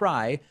Hatriots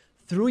cry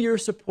through your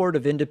support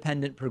of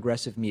independent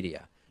progressive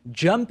media.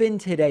 Jump in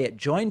today at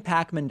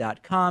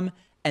joinpakman.com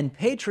and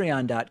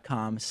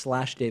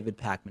patreon.com/David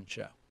Pakman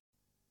Show.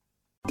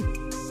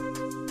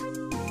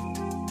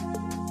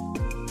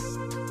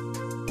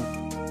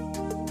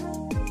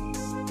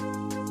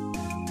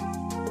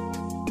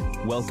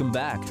 Welcome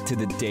back to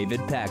the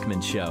David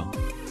Pakman Show.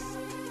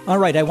 All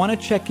right, I want to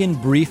check in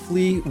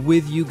briefly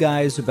with you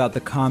guys about the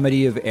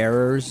comedy of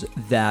errors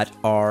that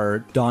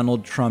are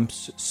Donald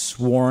Trump's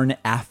sworn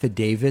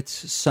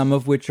affidavits, some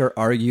of which are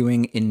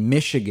arguing in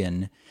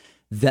Michigan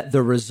that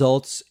the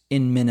results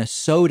in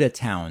Minnesota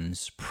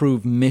towns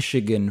prove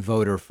Michigan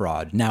voter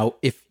fraud. Now,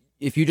 if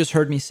if you just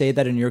heard me say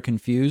that and you're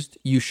confused,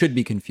 you should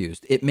be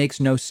confused. It makes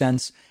no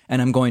sense,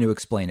 and I'm going to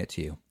explain it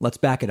to you. Let's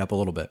back it up a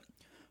little bit.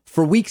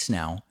 For weeks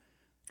now,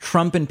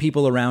 Trump and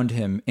people around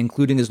him,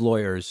 including his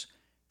lawyers,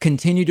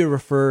 continue to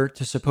refer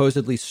to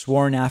supposedly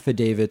sworn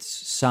affidavits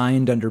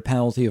signed under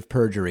penalty of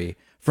perjury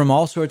from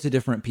all sorts of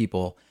different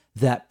people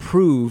that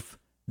prove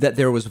that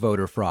there was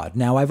voter fraud.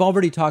 Now, I've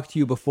already talked to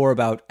you before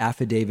about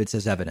affidavits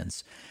as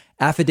evidence.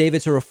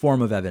 Affidavits are a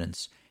form of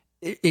evidence.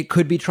 It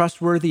could be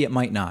trustworthy, it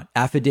might not.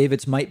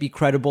 Affidavits might be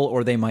credible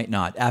or they might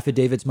not.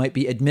 Affidavits might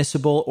be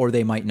admissible or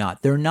they might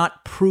not. They're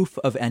not proof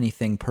of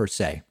anything per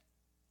se.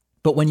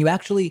 But when you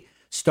actually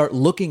start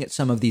looking at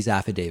some of these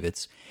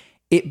affidavits,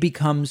 it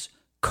becomes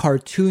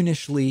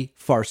cartoonishly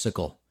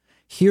farcical.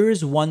 Here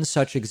is one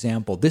such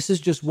example. This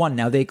is just one.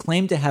 Now, they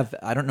claim to have,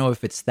 I don't know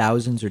if it's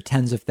thousands or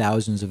tens of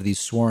thousands of these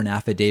sworn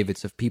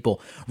affidavits of people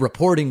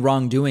reporting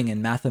wrongdoing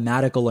and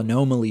mathematical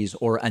anomalies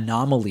or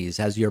anomalies,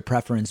 as your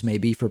preference may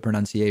be for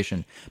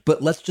pronunciation.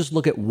 But let's just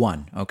look at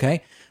one,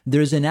 okay?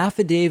 There's an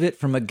affidavit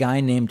from a guy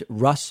named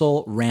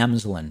Russell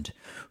Ramsland,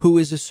 who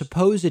is a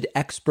supposed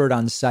expert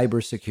on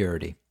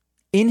cybersecurity.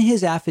 In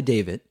his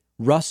affidavit,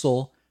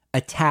 Russell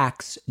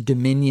attacks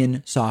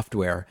Dominion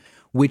software,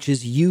 which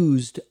is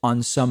used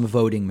on some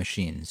voting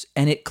machines.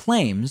 And it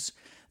claims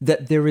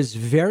that there is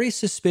very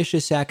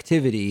suspicious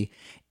activity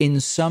in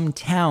some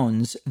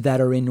towns that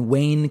are in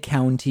Wayne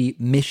County,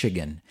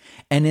 Michigan.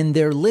 And in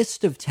their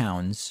list of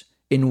towns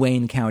in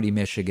Wayne County,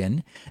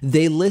 Michigan,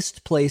 they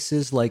list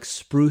places like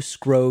Spruce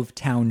Grove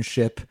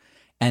Township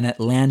and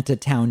Atlanta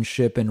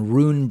Township and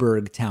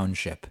Runeberg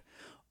Township.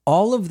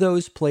 All of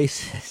those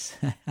places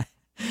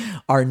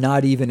are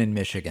not even in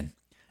Michigan.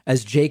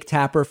 As Jake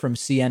Tapper from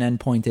CNN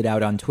pointed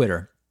out on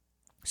Twitter,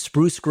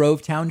 Spruce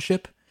Grove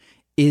Township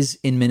is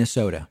in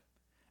Minnesota.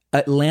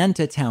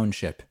 Atlanta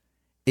Township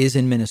is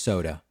in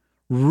Minnesota.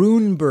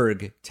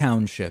 Runeberg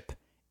Township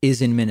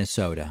is in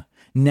Minnesota.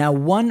 Now,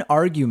 one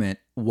argument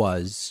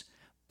was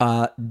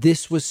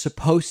this was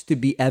supposed to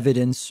be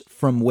evidence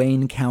from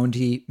Wayne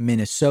County,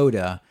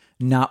 Minnesota,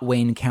 not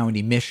Wayne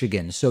County,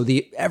 Michigan. So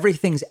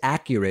everything's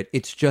accurate.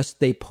 It's just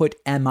they put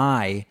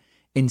MI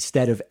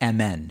instead of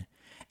MN.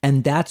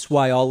 And that's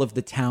why all of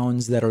the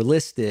towns that are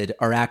listed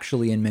are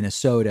actually in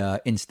Minnesota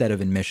instead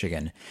of in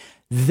Michigan.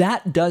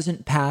 That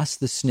doesn't pass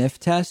the sniff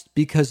test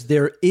because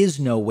there is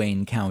no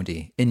Wayne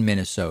County in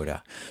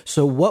Minnesota.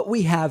 So what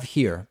we have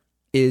here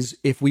is,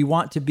 if we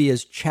want to be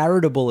as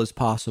charitable as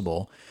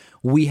possible,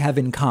 we have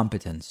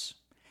incompetence.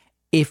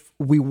 If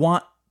we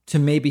want to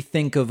maybe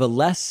think of a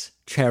less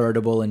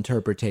charitable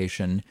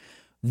interpretation,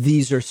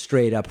 these are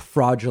straight up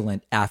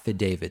fraudulent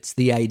affidavits.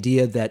 The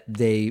idea that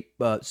they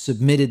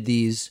submitted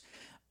these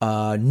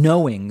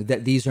knowing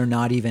that these are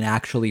not even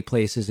actually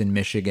places in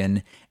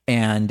Michigan,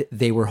 and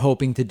they were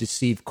hoping to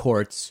deceive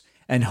courts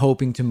and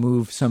hoping to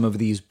move some of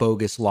these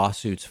bogus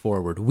lawsuits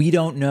forward. We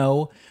don't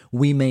know.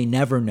 We may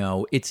never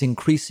know. It's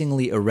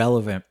increasingly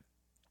irrelevant.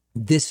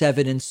 This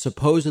evidence,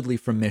 supposedly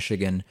from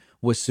Michigan,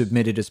 was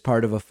submitted as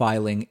part of a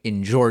filing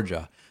in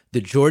Georgia.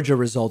 The Georgia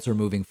results are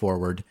moving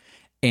forward,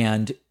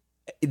 and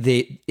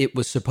it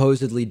was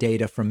supposedly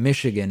data from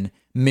Michigan.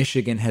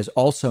 Michigan has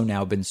also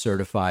now been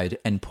certified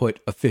and put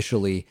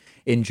officially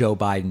in Joe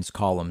Biden's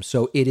column.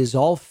 So it is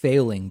all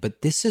failing,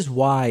 but this is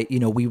why,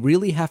 we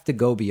really have to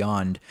go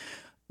beyond.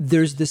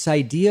 There's this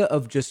idea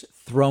of just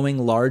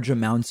throwing large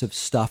amounts of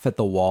stuff at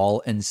the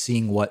wall and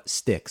seeing what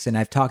sticks. And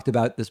I've talked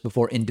about this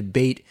before. In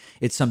debate,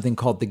 it's something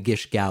called the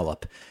Gish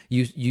Gallop.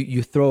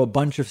 You throw a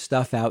bunch of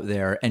stuff out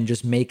there and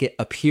just make it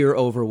appear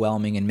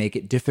overwhelming and make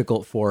it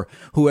difficult for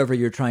whoever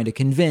you're trying to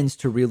convince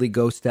to really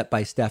go step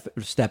by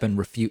step and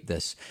refute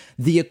this.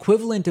 The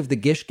equivalent of the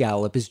Gish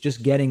Gallop is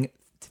just getting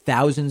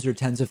thousands or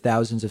tens of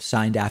thousands of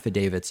signed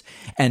affidavits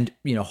and,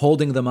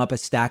 holding them up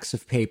as stacks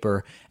of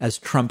paper, as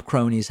Trump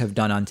cronies have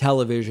done on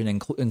television,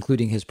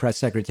 including his press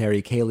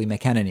secretary, Kayleigh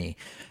McEnany.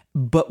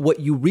 But what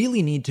you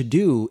really need to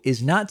do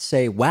is not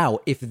say, wow,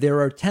 if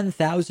there are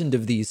 10,000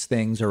 of these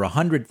things or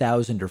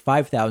 100,000 or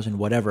 5,000,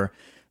 whatever,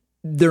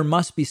 there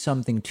must be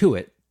something to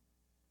it.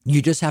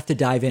 You just have to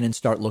dive in and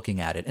start looking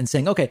at it and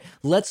saying, okay,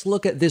 let's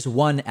look at this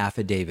one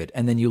affidavit.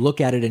 And then you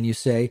look at it and you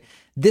say,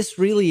 this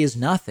really is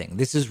nothing.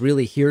 This is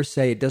really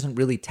hearsay. It doesn't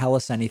really tell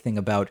us anything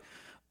about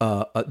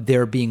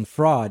there being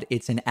fraud.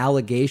 It's an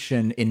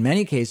allegation, in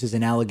many cases,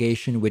 an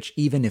allegation which,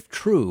 even if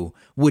true,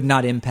 would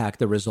not impact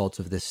the results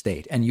of this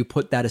state. And you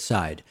put that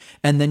aside.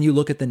 And then you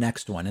look at the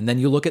next one. And then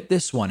you look at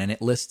this one, and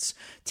it lists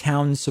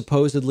towns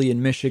supposedly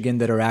in Michigan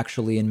that are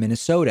actually in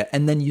Minnesota.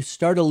 And then you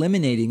start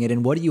eliminating it.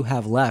 And what do you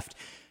have left?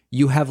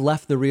 You have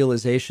left the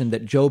realization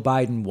that Joe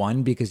Biden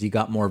won because he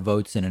got more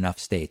votes in enough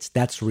states.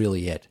 That's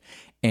really it.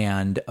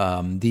 And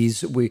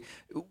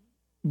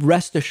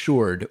rest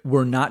assured,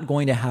 we're not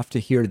going to have to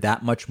hear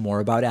that much more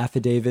about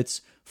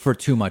affidavits for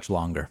too much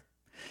longer.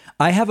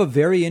 I have a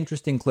very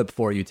interesting clip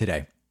for you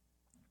today.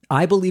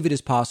 I believe it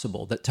is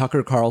possible that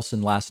Tucker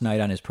Carlson last night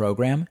on his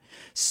program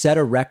set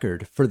a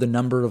record for the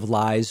number of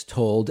lies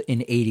told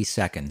in 80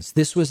 seconds.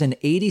 This was an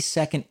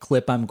 80-second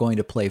clip I'm going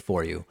to play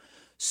for you.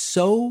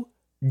 So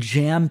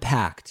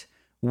jam-packed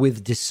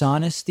with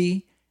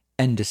dishonesty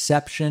and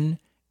deception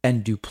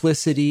and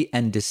duplicity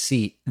and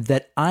deceit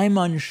that I'm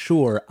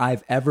unsure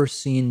I've ever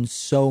seen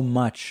so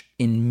much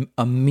in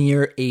a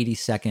mere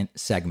 80-second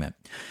segment.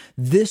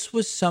 This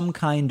was some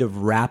kind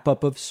of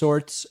wrap-up of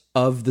sorts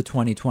of the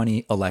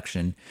 2020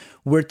 election,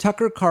 where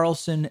Tucker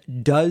Carlson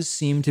does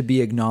seem to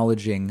be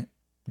acknowledging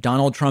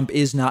Donald Trump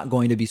is not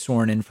going to be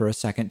sworn in for a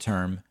second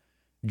term.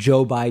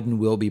 Joe Biden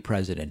will be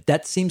president.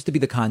 That seems to be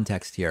the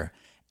context here.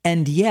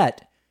 And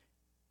yet,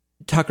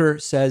 Tucker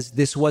says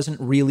this wasn't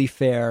really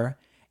fair,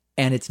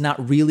 and it's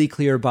not really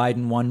clear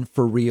Biden won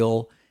for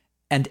real,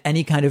 and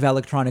any kind of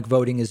electronic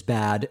voting is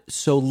bad.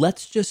 So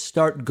let's just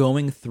start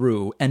going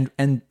through,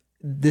 and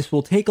this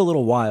will take a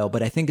little while,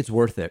 but I think it's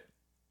worth it.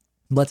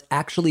 Let's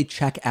actually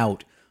check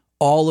out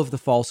all of the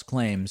false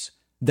claims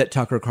that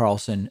Tucker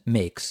Carlson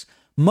makes,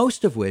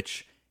 most of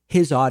which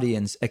his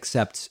audience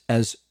accepts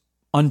as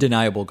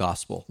undeniable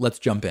gospel. Let's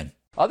jump in.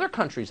 Other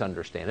countries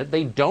understand it.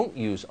 They don't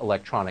use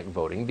electronic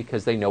voting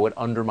because they know it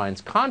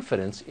undermines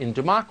confidence in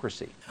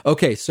democracy.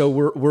 Okay, so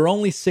we're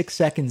only 6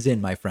 seconds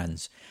in, my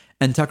friends.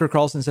 And Tucker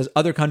Carlson says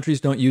other countries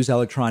don't use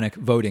electronic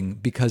voting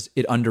because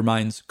it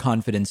undermines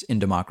confidence in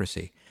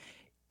democracy.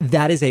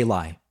 That is a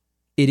lie.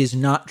 It is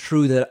not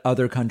true that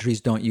other countries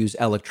don't use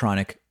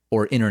electronic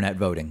or internet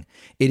voting.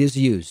 It is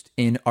used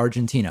in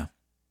Argentina,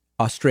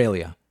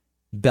 Australia,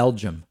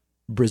 Belgium,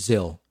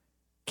 Brazil,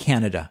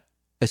 Canada,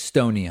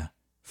 Estonia,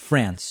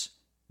 France,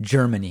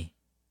 Germany,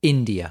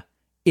 India,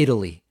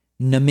 Italy,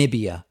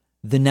 Namibia,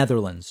 the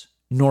Netherlands,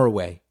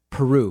 Norway,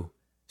 Peru,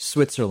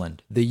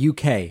 Switzerland, the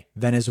UK,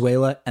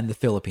 Venezuela, and the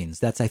Philippines.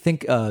 That's, I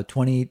think,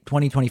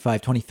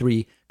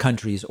 23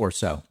 countries or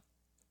so.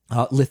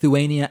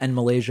 Lithuania and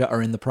Malaysia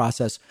are in the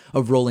process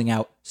of rolling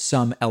out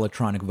some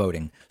electronic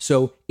voting.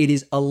 So it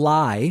is a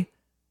lie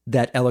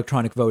that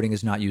electronic voting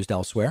is not used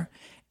elsewhere.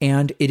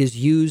 And it is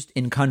used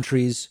in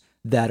countries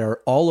that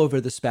are all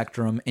over the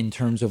spectrum in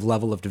terms of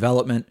level of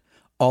development,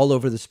 all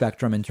over the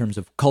spectrum in terms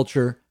of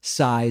culture,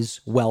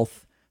 size,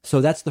 wealth.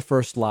 So that's the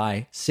first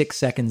lie. 6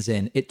 seconds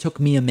in. It took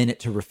me a minute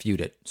to refute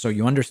it. So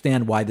you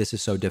understand why this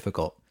is so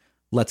difficult.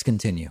 Let's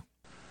continue.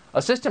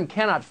 A system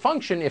cannot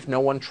function if no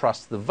one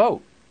trusts the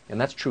vote.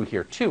 And that's true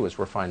here, too, as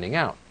we're finding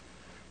out.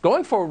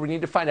 Going forward, we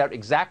need to find out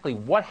exactly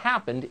what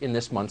happened in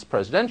this month's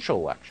presidential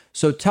election.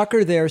 So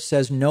Tucker there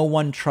says no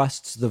one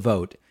trusts the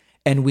vote,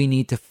 and we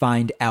need to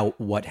find out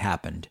what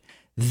happened.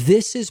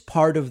 This is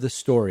part of the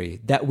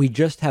story that we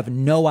just have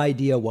no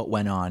idea what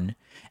went on.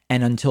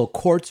 And until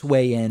courts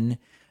weigh in,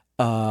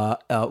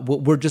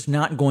 we're just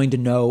not going to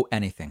know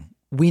anything.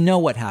 We know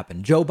what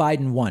happened. Joe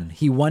Biden won.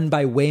 He won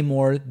by way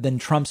more than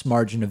Trump's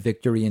margin of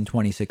victory in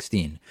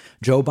 2016.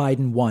 Joe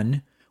Biden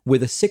won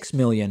with a 6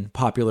 million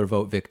popular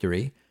vote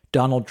victory.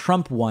 Donald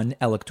Trump won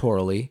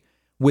electorally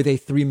with a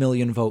 3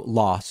 million vote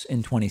loss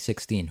in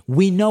 2016.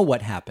 We know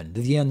what happened.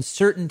 The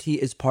uncertainty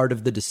is part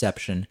of the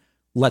deception.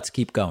 Let's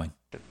keep going.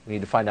 We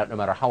need to find out no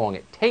matter how long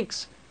it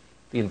takes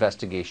the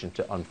investigation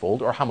to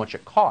unfold or how much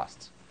it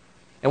costs.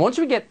 And once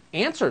we get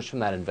answers from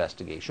that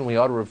investigation, we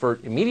ought to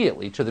revert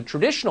immediately to the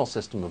traditional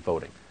system of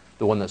voting,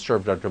 the one that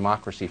served our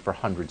democracy for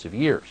hundreds of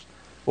years.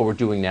 What we're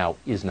doing now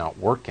is not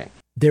working.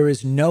 There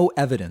is no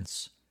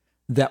evidence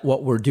that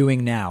what we're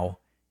doing now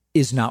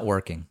is not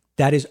working.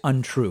 That is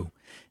untrue.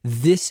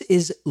 This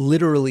is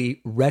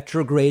literally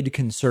retrograde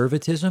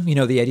conservatism. You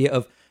know, the idea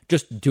of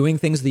just doing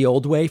things the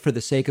old way for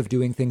the sake of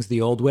doing things the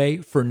old way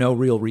for no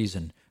real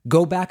reason.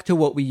 Go back to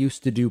what we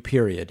used to do,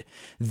 period.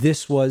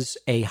 This was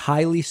a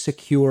highly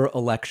secure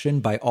election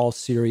by all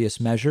serious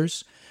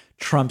measures.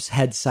 Trump's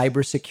head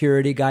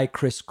cybersecurity guy,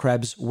 Chris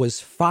Krebs, was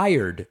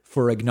fired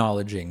for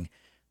acknowledging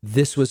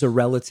this was a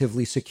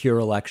relatively secure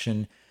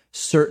election.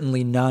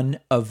 Certainly none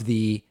of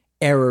the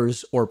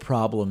errors or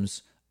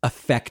problems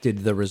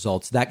affected the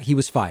results. That he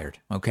was fired,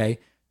 okay?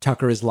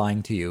 Tucker is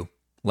lying to you.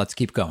 Let's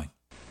keep going.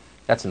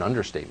 That's an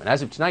understatement.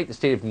 As of tonight, the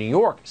state of New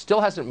York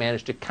still hasn't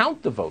managed to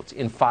count the votes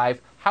in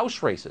 5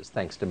 House races,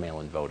 thanks to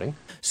mail-in voting.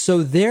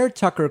 So there,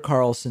 Tucker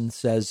Carlson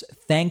says,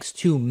 thanks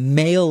to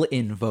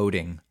mail-in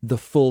voting, the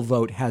full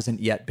vote hasn't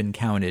yet been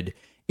counted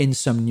in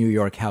some New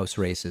York House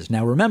races.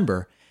 Now,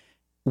 remember,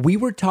 we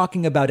were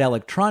talking about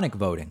electronic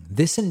voting.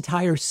 This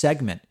entire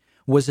segment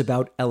was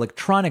about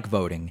electronic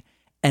voting,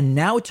 and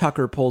now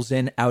Tucker pulls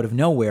in, out of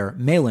nowhere,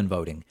 mail-in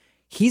voting.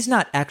 He's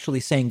not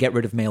actually saying get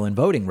rid of mail-in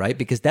voting, right?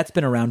 Because that's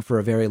been around for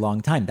a very long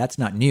time. That's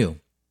not new.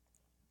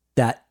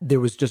 That there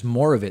was just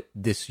more of it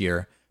this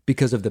year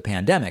because of the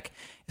pandemic.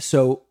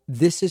 So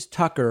this is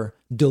Tucker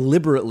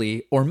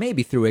deliberately, or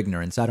maybe through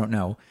ignorance, I don't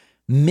know,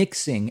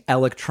 mixing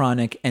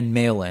electronic and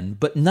mail-in.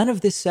 But none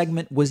of this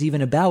segment was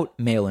even about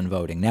mail-in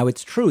voting. Now,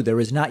 it's true, there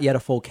is not yet a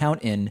full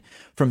count in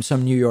from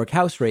some New York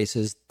House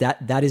races.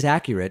 That is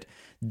accurate.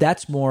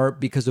 That's more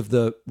because of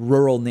the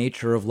rural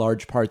nature of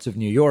large parts of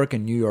New York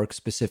and New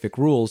York-specific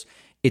rules.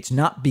 It's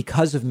not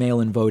because of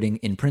mail-in voting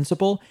in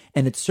principle,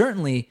 and it's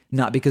certainly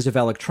not because of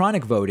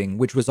electronic voting,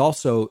 which was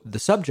also the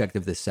subject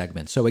of this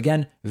segment. So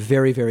again,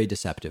 very, very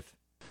deceptive.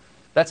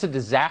 That's a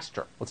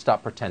disaster. Let's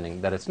stop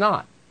pretending that it's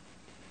not.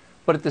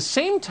 But at the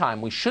same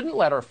time, we shouldn't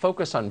let our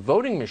focus on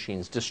voting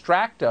machines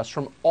distract us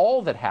from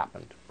all that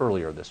happened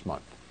earlier this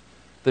month.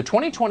 The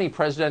 2020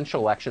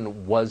 presidential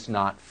election was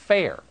not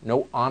fair.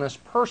 No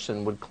honest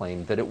person would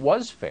claim that it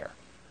was fair.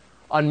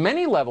 On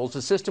many levels,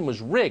 the system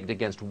was rigged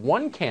against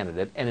one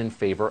candidate and in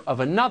favor of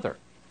another.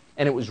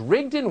 And it was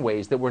rigged in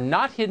ways that were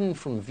not hidden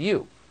from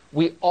view.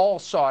 We all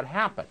saw it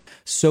happen.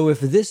 So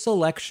if this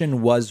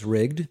election was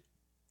rigged,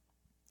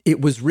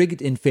 it was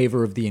rigged in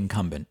favor of the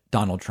incumbent,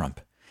 Donald Trump.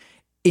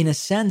 In a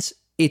sense,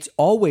 it's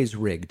always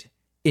rigged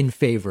in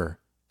favor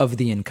of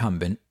the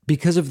incumbent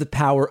because of the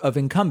power of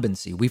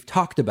incumbency. We've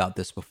talked about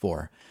this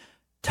before.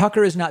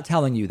 Tucker is not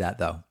telling you that,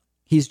 though.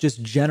 He's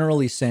just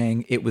generally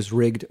saying it was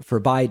rigged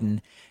for Biden,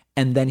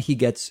 and then he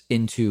gets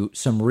into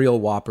some real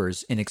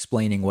whoppers in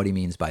explaining what he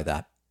means by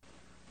that.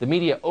 The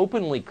media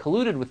openly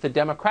colluded with the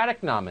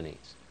Democratic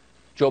nominees.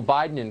 Joe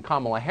Biden and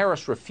Kamala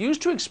Harris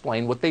refused to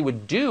explain what they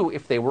would do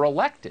if they were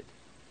elected.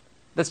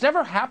 That's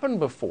never happened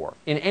before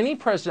in any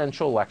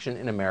presidential election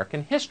in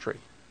American history,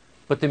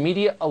 but the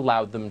media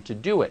allowed them to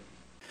do it.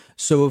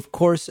 So, of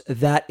course,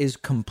 that is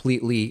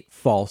completely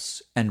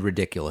false and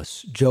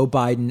ridiculous. Joe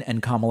Biden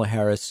and Kamala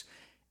Harris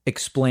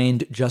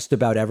explained just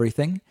about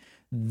everything.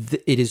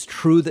 It is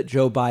true that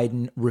Joe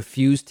Biden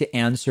refused to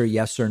answer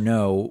yes or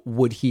no,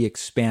 would he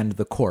expand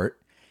the court?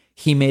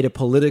 He made a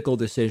political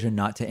decision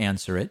not to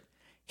answer it.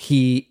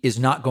 He is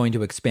not going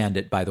to expand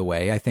it, by the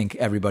way. I think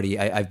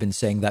I've been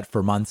saying that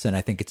for months, and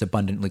I think it's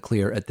abundantly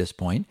clear at this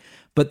point.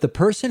 But the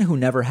person who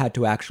never had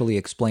to actually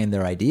explain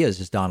their ideas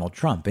is Donald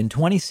Trump. In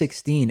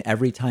 2016,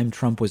 every time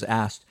Trump was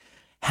asked,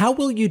 how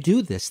will you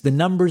do this? The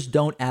numbers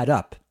don't add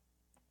up.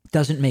 It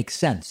doesn't make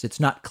sense. It's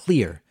not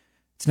clear.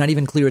 It's not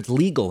even clear it's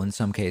legal in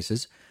some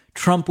cases.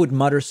 Trump would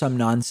mutter some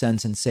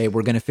nonsense and say,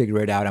 we're going to figure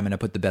it out. I'm going to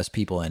put the best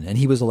people in. And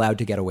he was allowed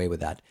to get away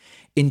with that.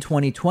 In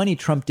 2020,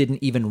 Trump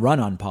didn't even run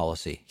on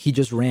policy. He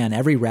just ran.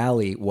 Every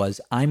rally was,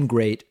 I'm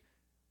great.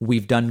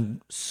 We've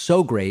done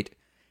so great.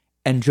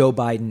 And Joe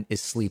Biden is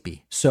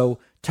sleepy. So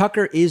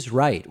Tucker is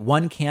right.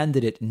 One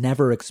candidate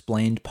never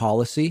explained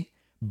policy,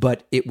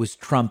 but it was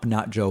Trump,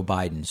 not Joe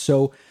Biden.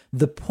 So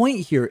the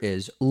point here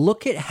is,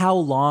 look at how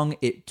long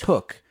it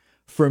took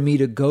for me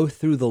to go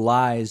through the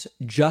lies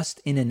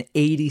just in an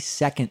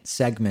 80-second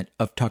segment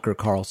of Tucker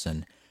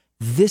Carlson.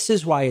 This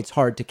is why it's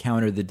hard to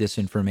counter the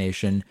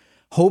disinformation.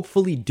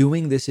 Hopefully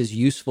doing this is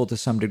useful to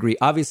some degree.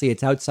 Obviously,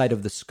 it's outside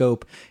of the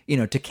scope.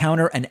 To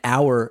counter an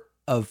hour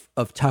of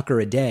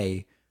Tucker a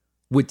day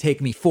would take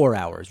me 4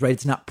 hours, right?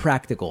 It's not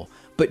practical.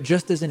 But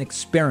just as an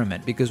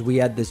experiment, because we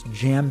had this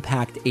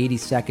jam-packed 80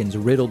 seconds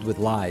riddled with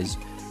lies,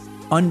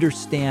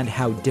 understand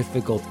how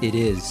difficult it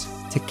is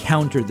to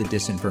counter the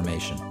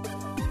disinformation.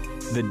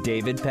 The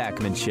David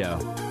Pakman Show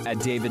at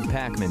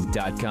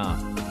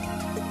davidpakman.com.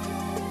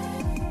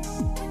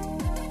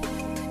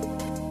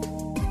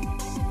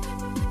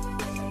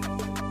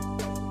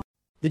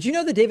 Did you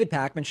know the David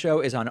Pakman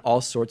Show is on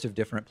all sorts of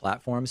different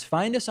platforms?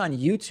 Find us on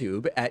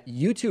YouTube at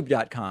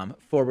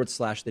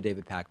youtube.com/The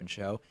David Pakman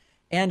Show,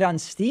 and on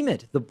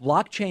Steemit, the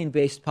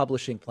blockchain-based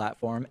publishing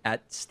platform,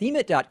 at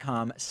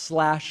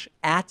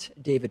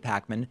steemit.com/@David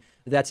Pakman.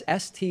 That's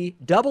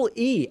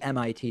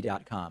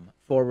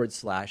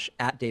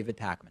STEEMIT.com/@David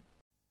Pakman.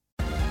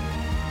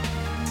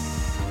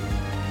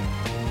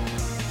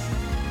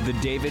 The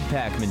David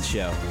Pakman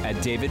Show at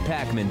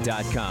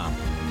davidpakman.com.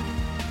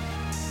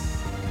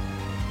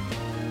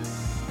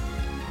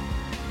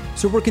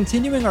 So we're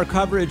continuing our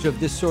coverage of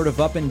this sort of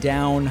up and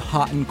down,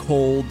 hot and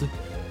cold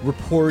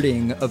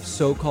reporting of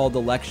so-called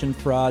election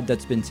fraud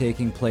that's been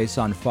taking place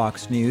on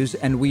Fox News,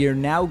 and we are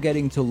now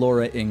getting to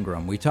Laura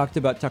Ingraham. We talked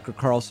about Tucker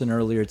Carlson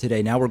earlier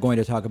today. Now we're going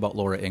to talk about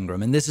Laura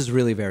Ingraham, and this is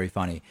really very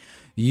funny.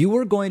 You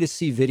are going to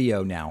see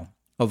video now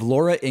of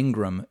Laura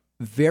Ingraham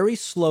very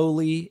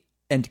slowly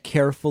and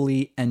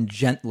carefully and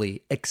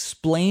gently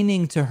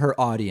explaining to her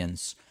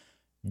audience,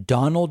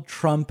 Donald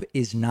Trump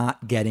is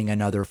not getting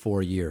another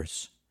 4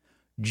 years.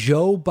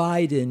 Joe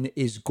Biden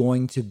is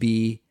going to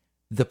be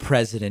the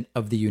president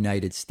of the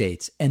United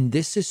States. And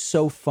this is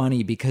so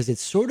funny because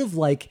it's sort of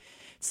like,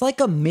 it's like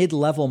a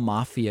mid-level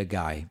mafia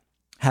guy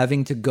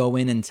having to go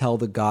in and tell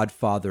the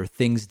Godfather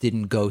things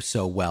didn't go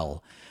so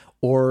well.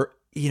 Or,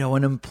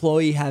 an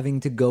employee having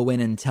to go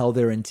in and tell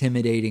their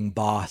intimidating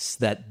boss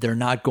that they're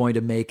not going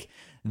to make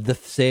the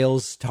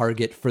sales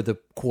target for the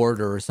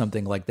quarter or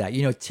something like that.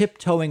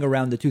 Tiptoeing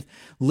around the tooth.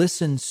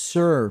 Listen,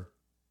 sir,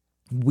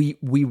 we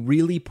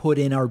really put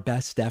in our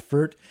best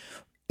effort.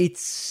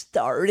 It's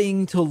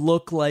starting to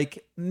look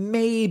like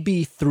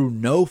maybe through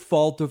no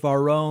fault of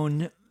our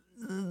own,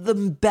 the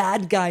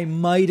bad guy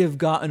might have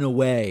gotten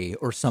away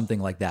or something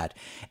like that.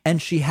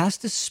 And she has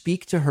to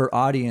speak to her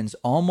audience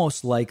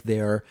almost like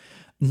they're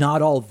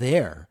not all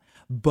there.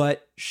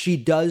 But she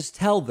does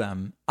tell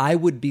them, I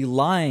would be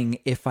lying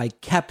if I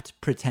kept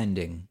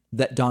pretending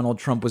that Donald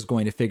Trump was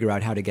going to figure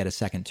out how to get a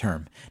second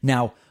term.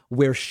 Now,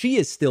 where she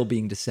is still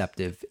being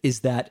deceptive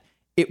is that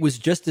it was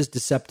just as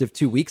deceptive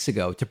 2 weeks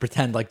ago to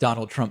pretend like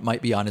Donald Trump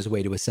might be on his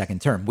way to a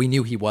second term. We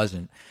knew he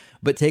wasn't.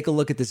 But take a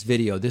look at this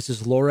video. This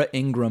is Laura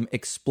Ingraham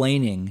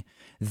explaining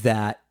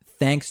that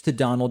thanks to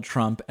Donald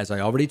Trump, as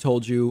I already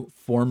told you,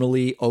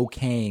 formally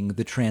okaying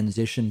the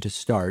transition to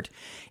start,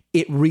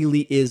 it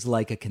really is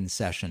like a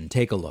concession.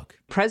 Take a look.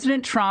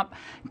 President Trump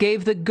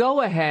gave the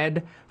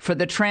go-ahead for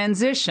the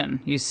transition.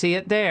 You see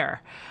it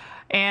there.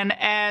 And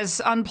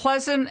as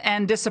unpleasant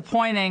and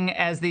disappointing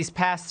as these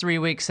past 3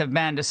 weeks have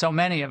been to so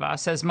many of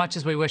us, as much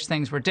as we wish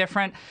things were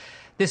different,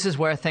 this is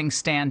where things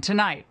stand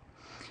tonight.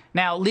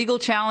 Now, legal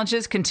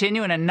challenges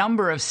continue in a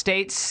number of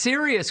states.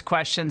 Serious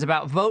questions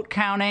about vote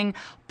counting,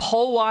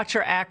 poll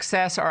watcher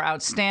access are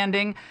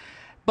outstanding.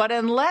 But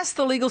unless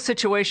the legal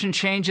situation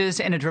changes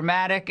in a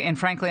dramatic and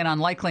frankly an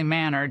unlikely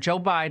manner,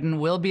 Joe Biden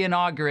will be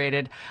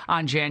inaugurated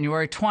on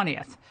January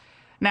 20th.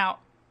 Now,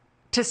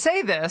 to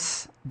say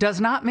this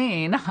does not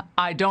mean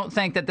I don't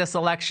think that this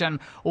election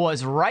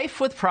was rife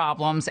with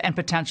problems and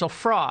potential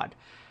fraud.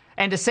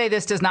 And to say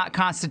this does not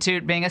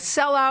constitute being a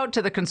sellout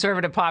to the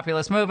conservative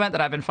populist movement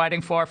that I've been fighting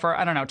for,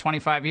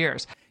 25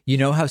 years. You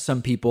know how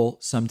some people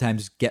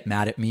sometimes get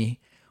mad at me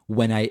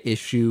when I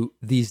issue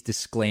these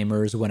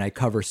disclaimers, when I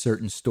cover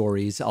certain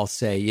stories? I'll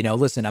say,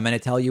 listen, I'm going to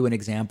tell you an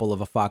example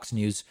of a Fox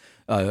News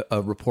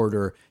a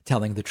reporter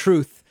telling the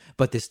truth,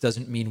 but this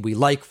doesn't mean we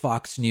like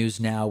Fox News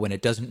now, and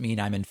it doesn't mean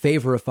I'm in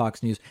favor of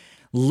Fox News.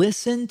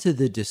 Listen to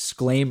the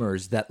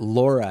disclaimers that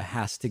Laura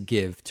has to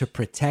give to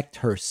protect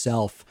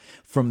herself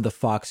from the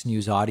Fox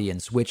News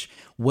audience, which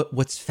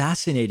what's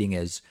fascinating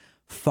is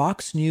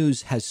Fox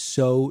News has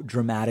so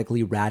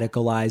dramatically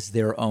radicalized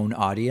their own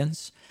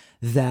audience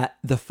that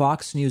the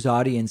Fox News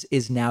audience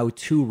is now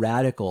too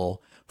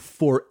radical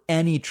for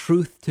any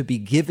truth to be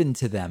given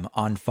to them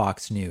on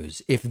Fox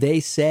News. If they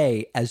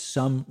say, as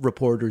some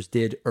reporters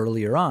did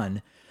earlier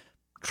on,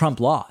 Trump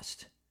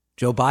lost,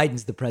 Joe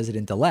Biden's the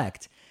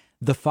president-elect,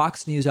 the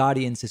Fox News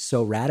audience is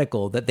so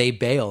radical that they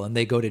bail and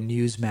they go to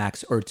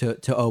Newsmax or to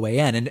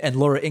OAN. And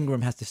Laura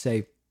Ingraham has to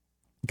say,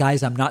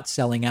 guys, I'm not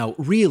selling out.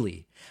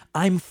 Really,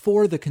 I'm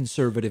for the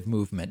conservative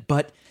movement,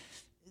 but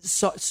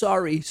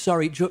sorry,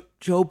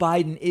 Joe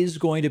Biden is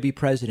going to be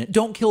president.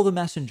 Don't kill the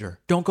messenger.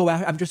 Don't go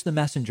out. I'm just the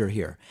messenger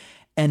here.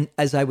 And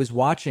as I was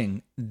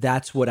watching,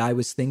 that's what I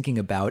was thinking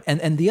about.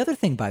 And the other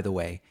thing, by the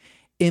way,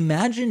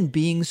 imagine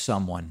being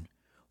someone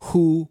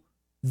who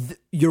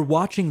you're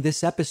watching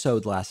this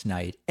episode last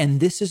night, and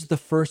this is the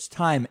first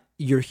time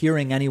you're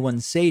hearing anyone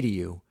say to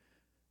you,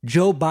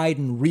 Joe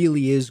Biden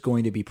really is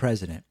going to be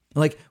president.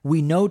 Like,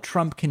 we know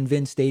Trump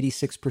convinced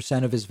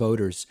 86% of his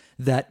voters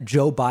that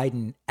Joe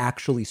Biden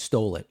actually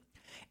stole it.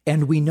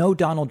 And we know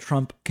Donald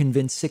Trump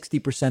convinced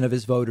 60% of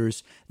his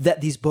voters that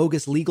these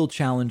bogus legal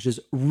challenges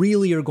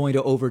really are going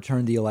to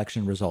overturn the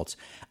election results.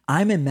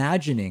 I'm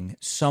imagining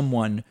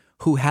someone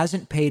who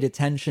hasn't paid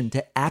attention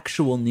to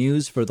actual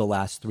news for the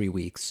last 3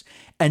 weeks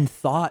and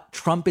thought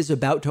Trump is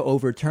about to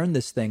overturn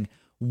this thing.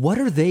 What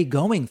are they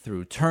going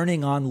through,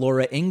 turning on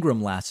Laura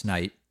Ingraham last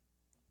night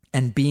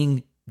and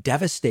being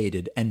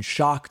devastated and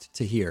shocked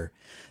to hear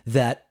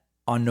that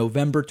on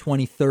November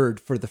 23rd,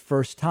 for the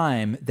first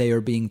time, they are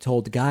being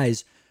told,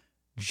 guys,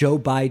 Joe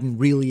Biden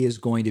really is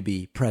going to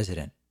be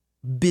president.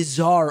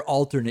 Bizarre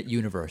alternate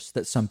universe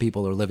that some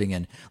people are living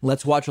in.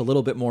 Let's watch a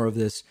little bit more of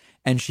this.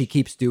 And she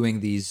keeps doing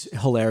these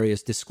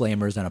hilarious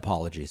disclaimers and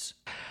apologies.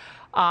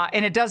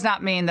 And it does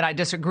not mean that I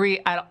disagree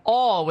at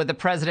all with the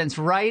president's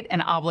right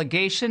and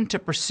obligation to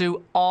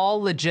pursue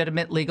all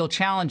legitimate legal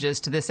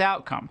challenges to this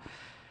outcome.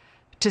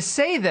 To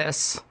say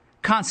this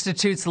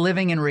constitutes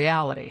living in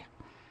reality.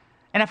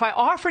 And if I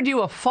offered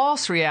you a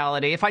false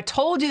reality, if I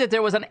told you that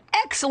there was an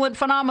excellent,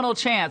 phenomenal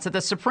chance that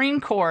the Supreme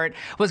Court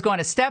was going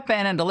to step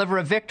in and deliver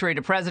a victory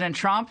to President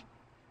Trump,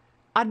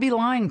 I'd be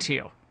lying to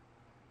you.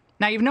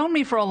 Now, you've known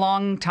me for a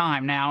long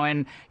time now,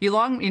 and you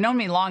know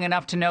me long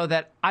enough to know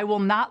that I will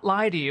not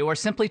lie to you or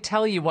simply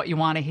tell you what you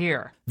want to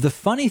hear. The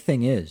funny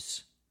thing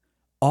is,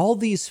 all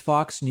these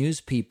Fox News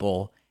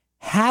people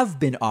have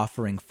been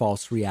offering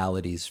false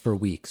realities for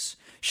weeks.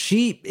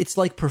 It's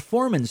like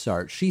performance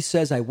art. She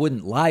says, I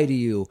wouldn't lie to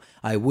you.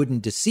 I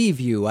wouldn't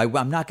deceive you.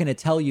 I'm not going to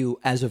tell you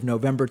as of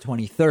November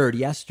 23rd,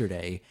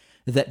 yesterday,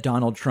 that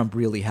Donald Trump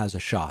really has a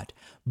shot.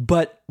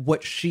 But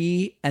what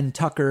she and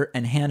Tucker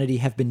and Hannity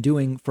have been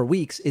doing for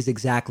weeks is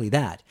exactly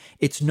that.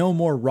 It's no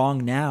more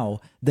wrong now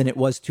than it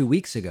was 2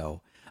 weeks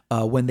ago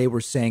when they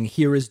were saying,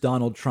 here is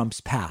Donald Trump's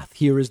path.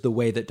 Here is the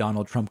way that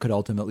Donald Trump could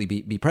ultimately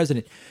be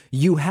president.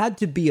 You had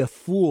to be a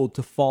fool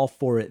to fall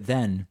for it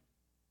then,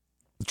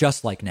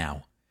 just like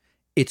now.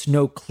 It's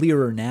no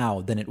clearer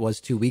now than it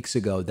was 2 weeks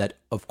ago that,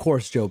 of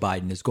course, Joe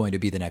Biden is going to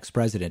be the next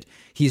president.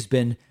 He's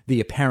been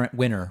the apparent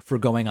winner for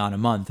going on a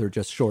month or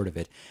just short of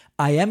it.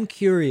 I am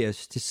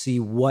curious to see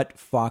what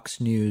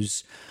Fox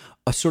News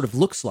sort of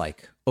looks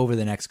like over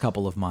the next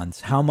couple of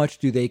months. How much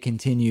do they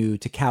continue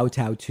to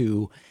kowtow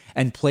to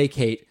and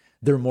placate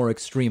their more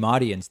extreme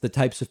audience, the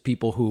types of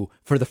people who,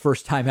 for the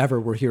first time ever,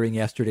 were hearing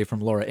yesterday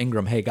from Laura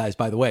Ingraham, hey, guys,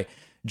 by the way,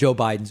 Joe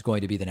Biden's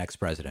going to be the next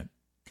president.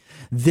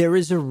 There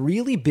is a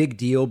really big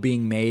deal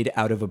being made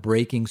out of a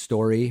breaking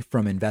story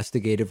from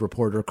investigative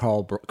reporter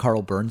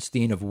Carl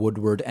Bernstein of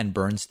Woodward and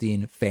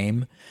Bernstein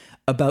fame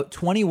about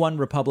 21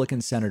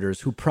 Republican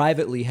senators who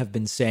privately have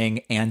been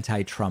saying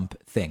anti-Trump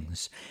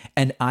things.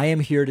 And I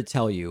am here to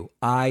tell you,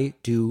 I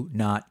do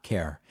not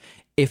care.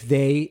 If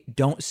they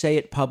don't say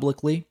it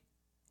publicly,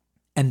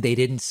 and they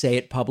didn't say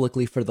it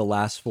publicly for the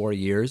last 4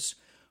 years,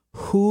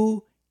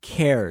 who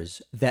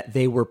cares that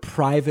they were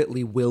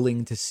privately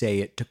willing to say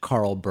it to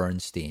Carl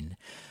Bernstein?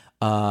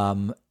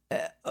 There's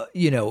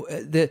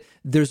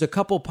a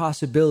couple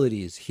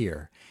possibilities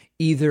here.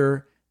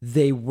 Either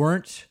they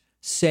weren't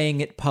saying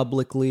it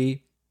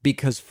publicly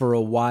because for a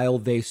while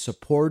they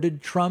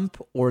supported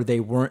Trump, or they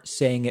weren't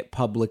saying it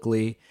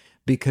publicly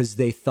because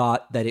they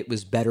thought that it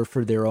was better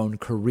for their own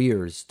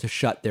careers to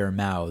shut their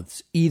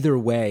mouths. Either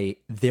way,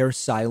 their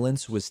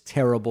silence was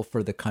terrible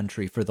for the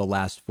country for the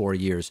last 4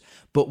 years.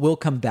 But we'll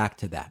come back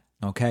to that,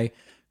 okay?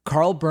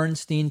 Carl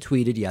Bernstein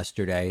tweeted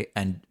yesterday,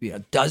 and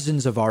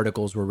dozens of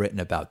articles were written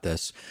about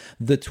this.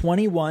 The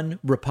 21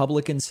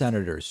 Republican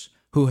senators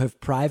who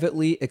have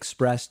privately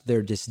expressed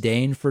their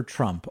disdain for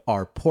Trump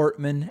are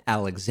Portman,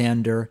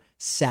 Alexander,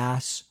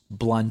 Sass,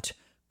 Blunt,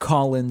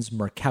 Collins,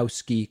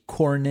 Murkowski,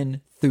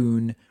 Cornyn,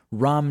 Thune,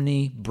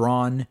 Romney,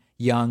 Braun,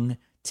 Young,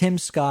 Tim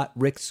Scott,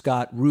 Rick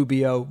Scott,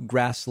 Rubio,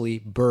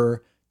 Grassley,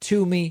 Burr,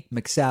 Toomey,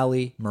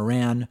 McSally,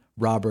 Moran,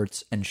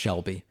 Roberts, and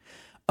Shelby.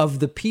 Of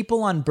the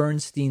people on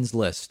Bernstein's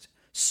list,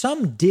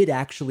 some did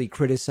actually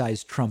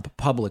criticize Trump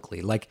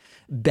publicly, like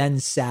Ben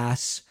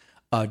Sass,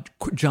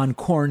 John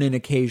Cornyn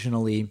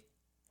occasionally,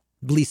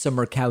 Lisa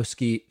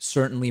Murkowski,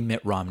 certainly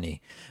Mitt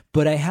Romney.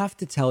 But I have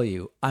to tell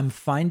you, I'm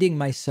finding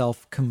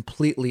myself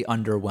completely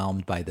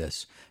underwhelmed by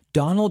this.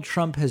 Donald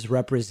Trump has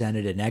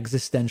represented an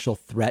existential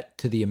threat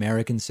to the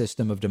American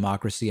system of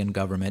democracy and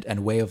government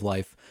and way of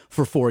life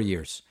for 4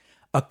 years.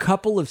 A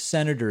couple of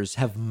senators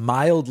have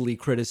mildly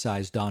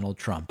criticized Donald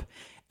Trump,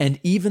 and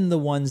even the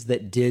ones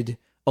that did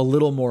a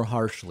little more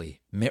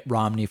harshly, Mitt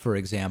Romney, for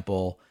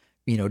example,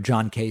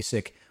 John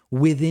Kasich,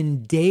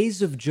 within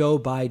days of Joe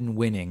Biden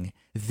winning,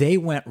 they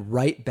went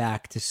right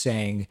back to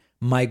saying,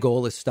 my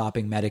goal is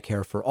stopping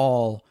Medicare for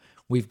all.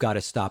 We've got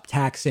to stop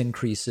tax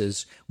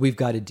increases. We've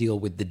got to deal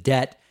with the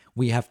debt.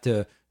 We have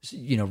to,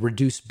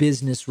 reduce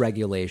business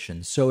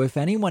regulations. So if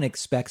anyone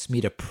expects me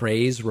to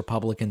praise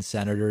Republican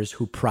senators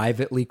who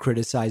privately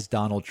criticize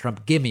Donald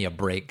Trump, give me a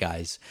break,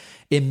 guys.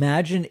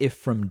 Imagine if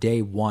from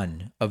day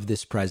one of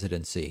this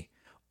presidency,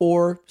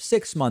 or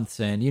 6 months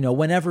in,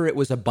 whenever it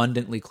was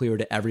abundantly clear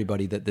to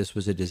everybody that this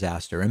was a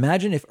disaster,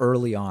 imagine if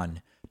early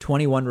on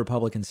 21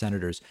 Republican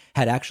senators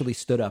had actually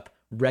stood up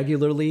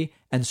regularly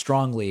and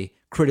strongly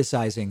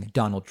criticizing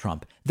Donald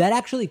Trump. That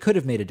actually could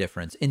have made a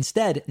difference.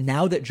 Instead,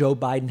 now that Joe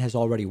Biden has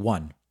already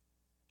won,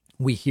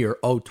 we hear,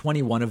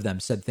 21 of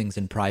them said things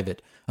in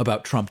private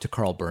about Trump to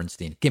Carl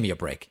Bernstein. Give me a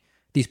break.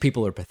 These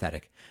people are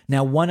pathetic.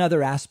 Now, one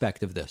other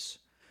aspect of this.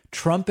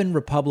 Trump and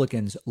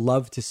Republicans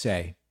love to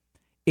say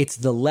it's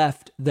the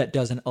left that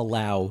doesn't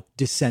allow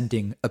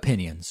dissenting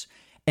opinions,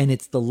 and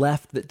it's the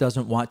left that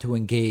doesn't want to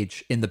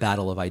engage in the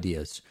battle of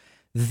ideas.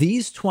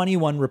 These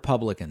 21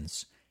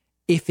 Republicans,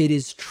 if it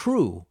is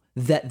true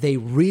that they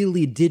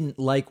really didn't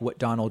like what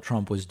Donald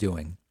Trump was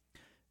doing,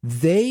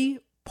 they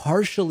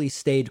partially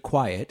stayed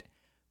quiet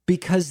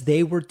because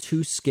they were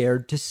too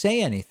scared to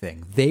say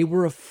anything. They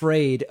were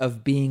afraid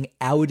of being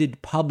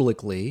outed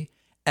publicly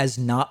as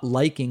not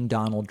liking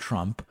Donald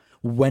Trump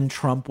when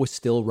Trump was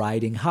still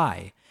riding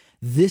high.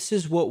 This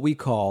is what we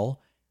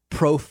call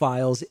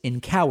profiles in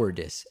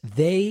cowardice.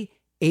 They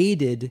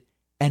aided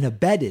and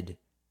abetted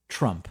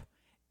Trump.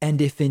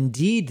 And if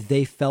indeed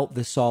they felt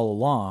this all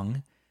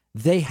along,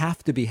 they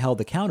have to be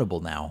held accountable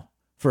now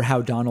for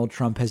how Donald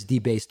Trump has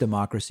debased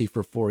democracy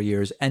for 4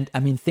 years. And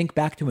think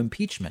back to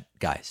impeachment,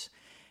 guys.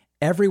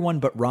 Everyone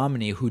but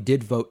Romney who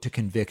did vote to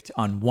convict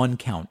on one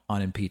count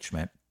on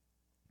impeachment,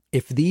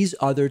 if these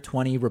other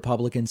 20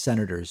 Republican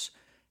senators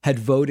had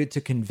voted to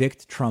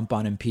convict Trump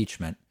on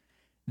impeachment,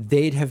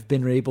 they'd have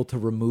been able to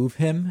remove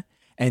him,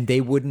 and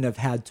they wouldn't have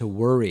had to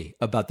worry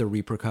about the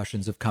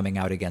repercussions of coming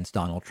out against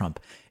Donald Trump.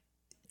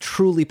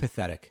 Truly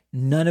pathetic.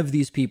 None of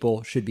these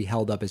people should be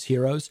held up as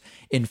heroes.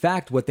 In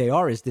fact, what they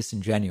are is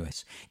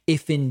disingenuous.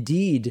 If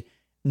indeed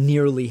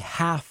nearly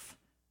half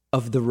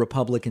of the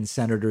Republican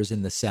senators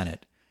in the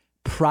Senate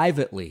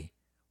privately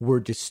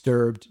were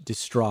disturbed,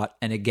 distraught,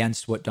 and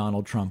against what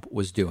Donald Trump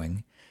was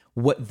doing,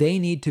 what they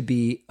need to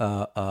be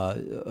what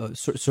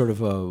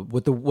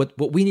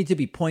we need to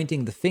be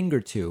pointing the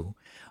finger to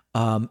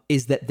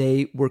is that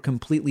they were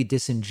completely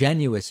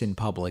disingenuous in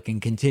public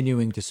and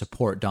continuing to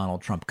support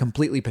Donald Trump.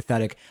 Completely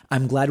pathetic.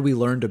 I'm glad we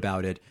learned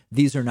about it.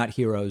 These are not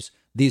heroes.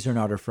 These are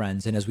not our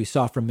friends. And as we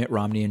saw from Mitt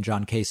Romney and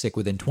John Kasich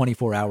within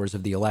 24 hours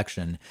of the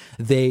election,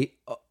 they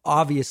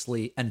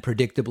obviously and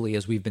predictably,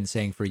 as we've been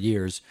saying for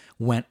years,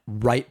 went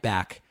right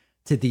back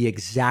to the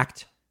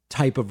exact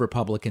type of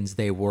Republicans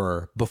they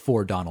were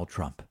before Donald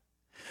Trump.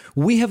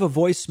 We have a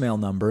voicemail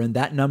number, and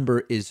that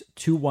number is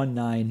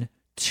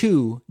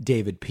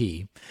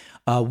 219-2-DAVID-P.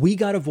 We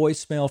got a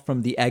voicemail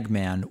from the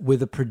Eggman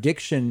with a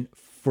prediction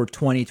for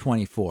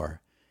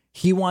 2024.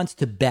 He wants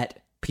to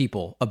bet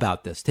people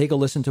about this. Take a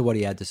listen to what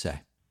he had to say.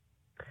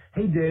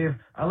 Hey, Dave,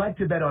 I like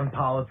to bet on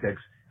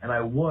politics, and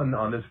I won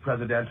on this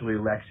presidential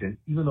election,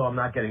 even though I'm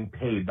not getting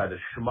paid by the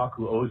schmuck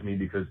who owes me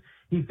because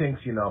he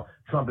thinks,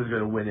 Trump is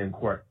going to win in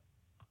court.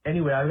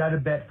 Anyway, I got a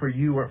bet for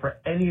you or for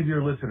any of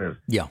your listeners.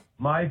 Yeah.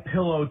 My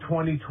Pillow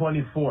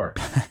 2024.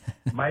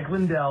 Mike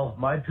Lindell,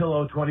 My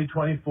Pillow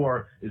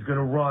 2024 is going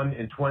to run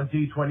in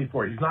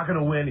 2024. He's not going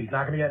to win. He's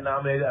not going to get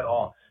nominated at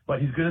all.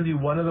 But he's going to be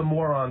one of the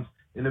morons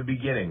in the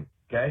beginning,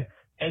 okay?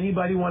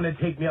 Anybody want to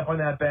take me up on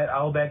that bet?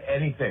 I'll bet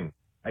anything.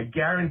 I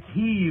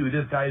guarantee you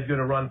this guy is going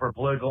to run for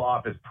political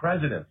office.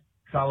 President.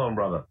 Shalom,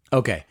 brother.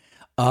 Okay.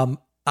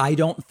 I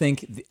don't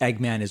think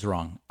Eggman is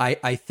wrong.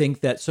 I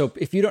think that, so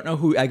if you don't know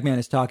who Eggman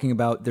is talking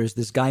about, there's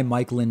this guy,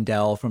 Mike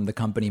Lindell, from the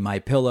company My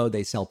Pillow.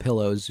 They sell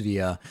pillows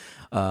via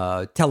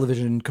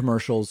television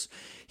commercials.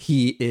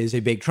 He is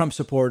a big Trump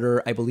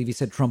supporter. I believe he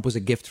said Trump was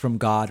a gift from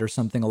God or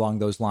something along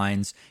those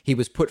lines. He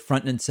was put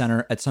front and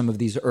center at some of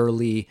these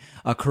early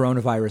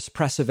coronavirus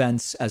press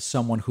events as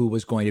someone who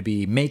was going to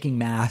be making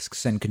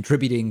masks and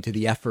contributing to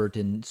the effort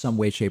in some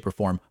way, shape, or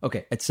form.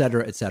 Okay, et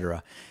cetera, et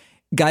cetera.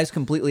 Guy's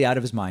completely out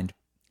of his mind.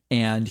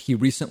 And he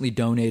recently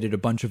donated a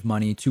bunch of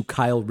money to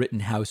Kyle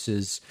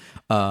Rittenhouse's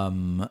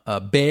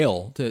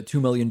bail, to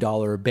 $2 million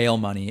bail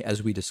money,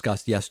 as we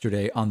discussed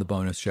yesterday on the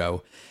bonus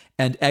show.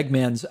 And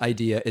Eggman's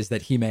idea is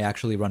that he may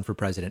actually run for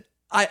president.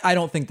 I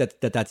don't think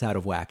that's out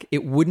of whack.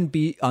 It wouldn't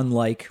be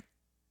unlike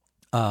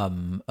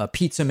a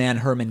pizza man,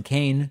 Herman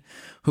Cain,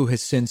 who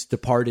has since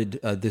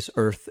departed this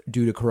earth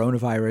due to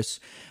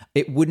coronavirus.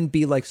 It wouldn't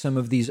be like some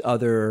of these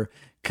other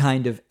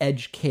kind of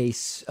edge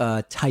case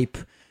type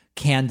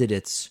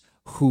candidates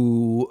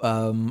who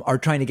are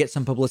trying to get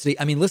some publicity.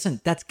 I mean, listen,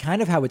 that's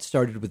kind of how it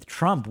started with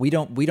Trump. We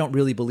don't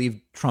really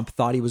believe Trump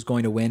thought he was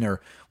going to win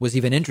or was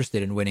even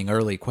interested in winning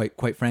early,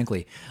 quite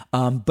frankly.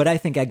 But I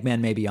think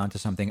Eggman may be onto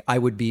something. I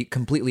would be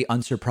completely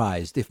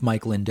unsurprised if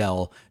Mike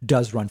Lindell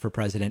does run for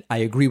president. I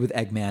agree with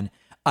Eggman.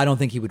 I don't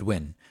think he would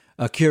win.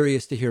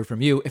 Curious to hear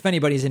from you. If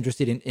anybody's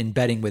interested in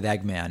betting with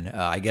Eggman,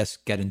 I guess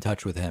get in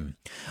touch with him.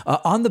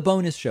 On the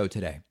bonus show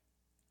today,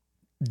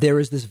 there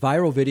is this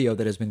viral video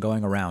that has been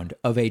going around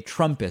of a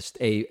Trumpist,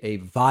 a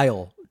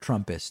vile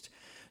Trumpist,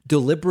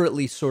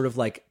 deliberately sort of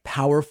like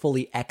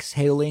powerfully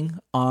exhaling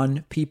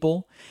on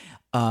people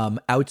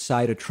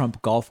outside a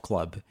Trump golf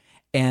club.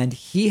 And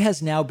he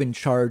has now been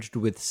charged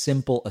with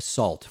simple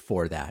assault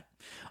for that.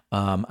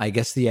 I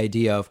guess the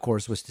idea, of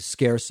course, was to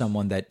scare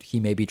someone that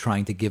he may be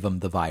trying to give him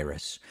the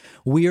virus.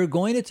 We are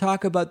going to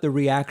talk about the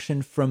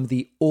reaction from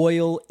the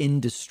oil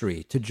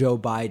industry to Joe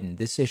Biden.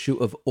 This issue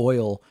of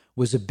oil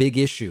was a big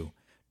issue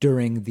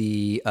during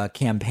the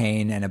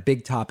campaign and a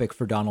big topic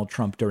for Donald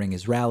Trump during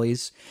his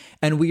rallies.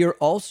 And we are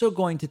also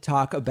going to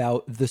talk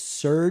about the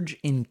surge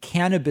in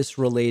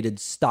cannabis-related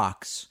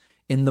stocks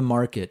in the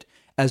market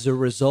as a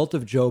result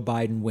of Joe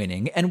Biden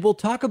winning. And we'll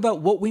talk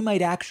about what we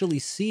might actually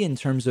see in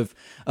terms of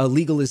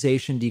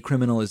legalization,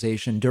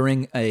 decriminalization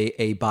during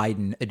a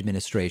Biden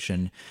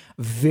administration.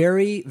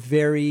 Very,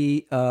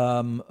 very...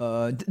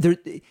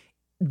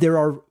 There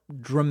are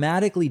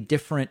dramatically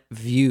different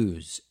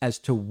views as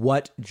to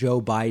what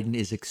Joe Biden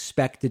is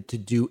expected to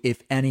do,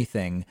 if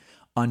anything,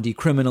 on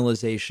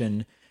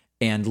decriminalization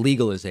and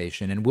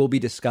legalization. And we'll be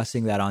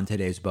discussing that on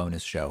today's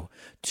bonus show.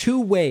 2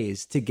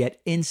 ways to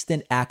get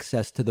instant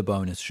access to the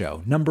bonus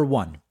show. Number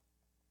 1,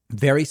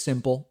 very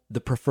simple,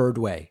 the preferred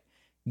way.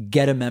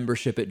 Get a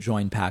membership at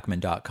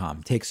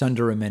joinpacman.com. Takes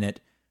under a minute.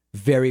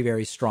 Very,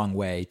 very strong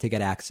way to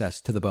get access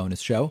to the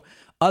bonus show.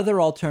 Other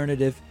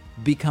alternative,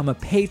 become a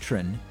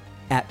patron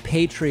at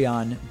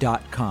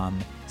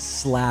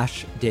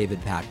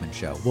patreon.com/David Pakman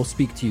Show. We'll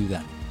speak to you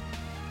then.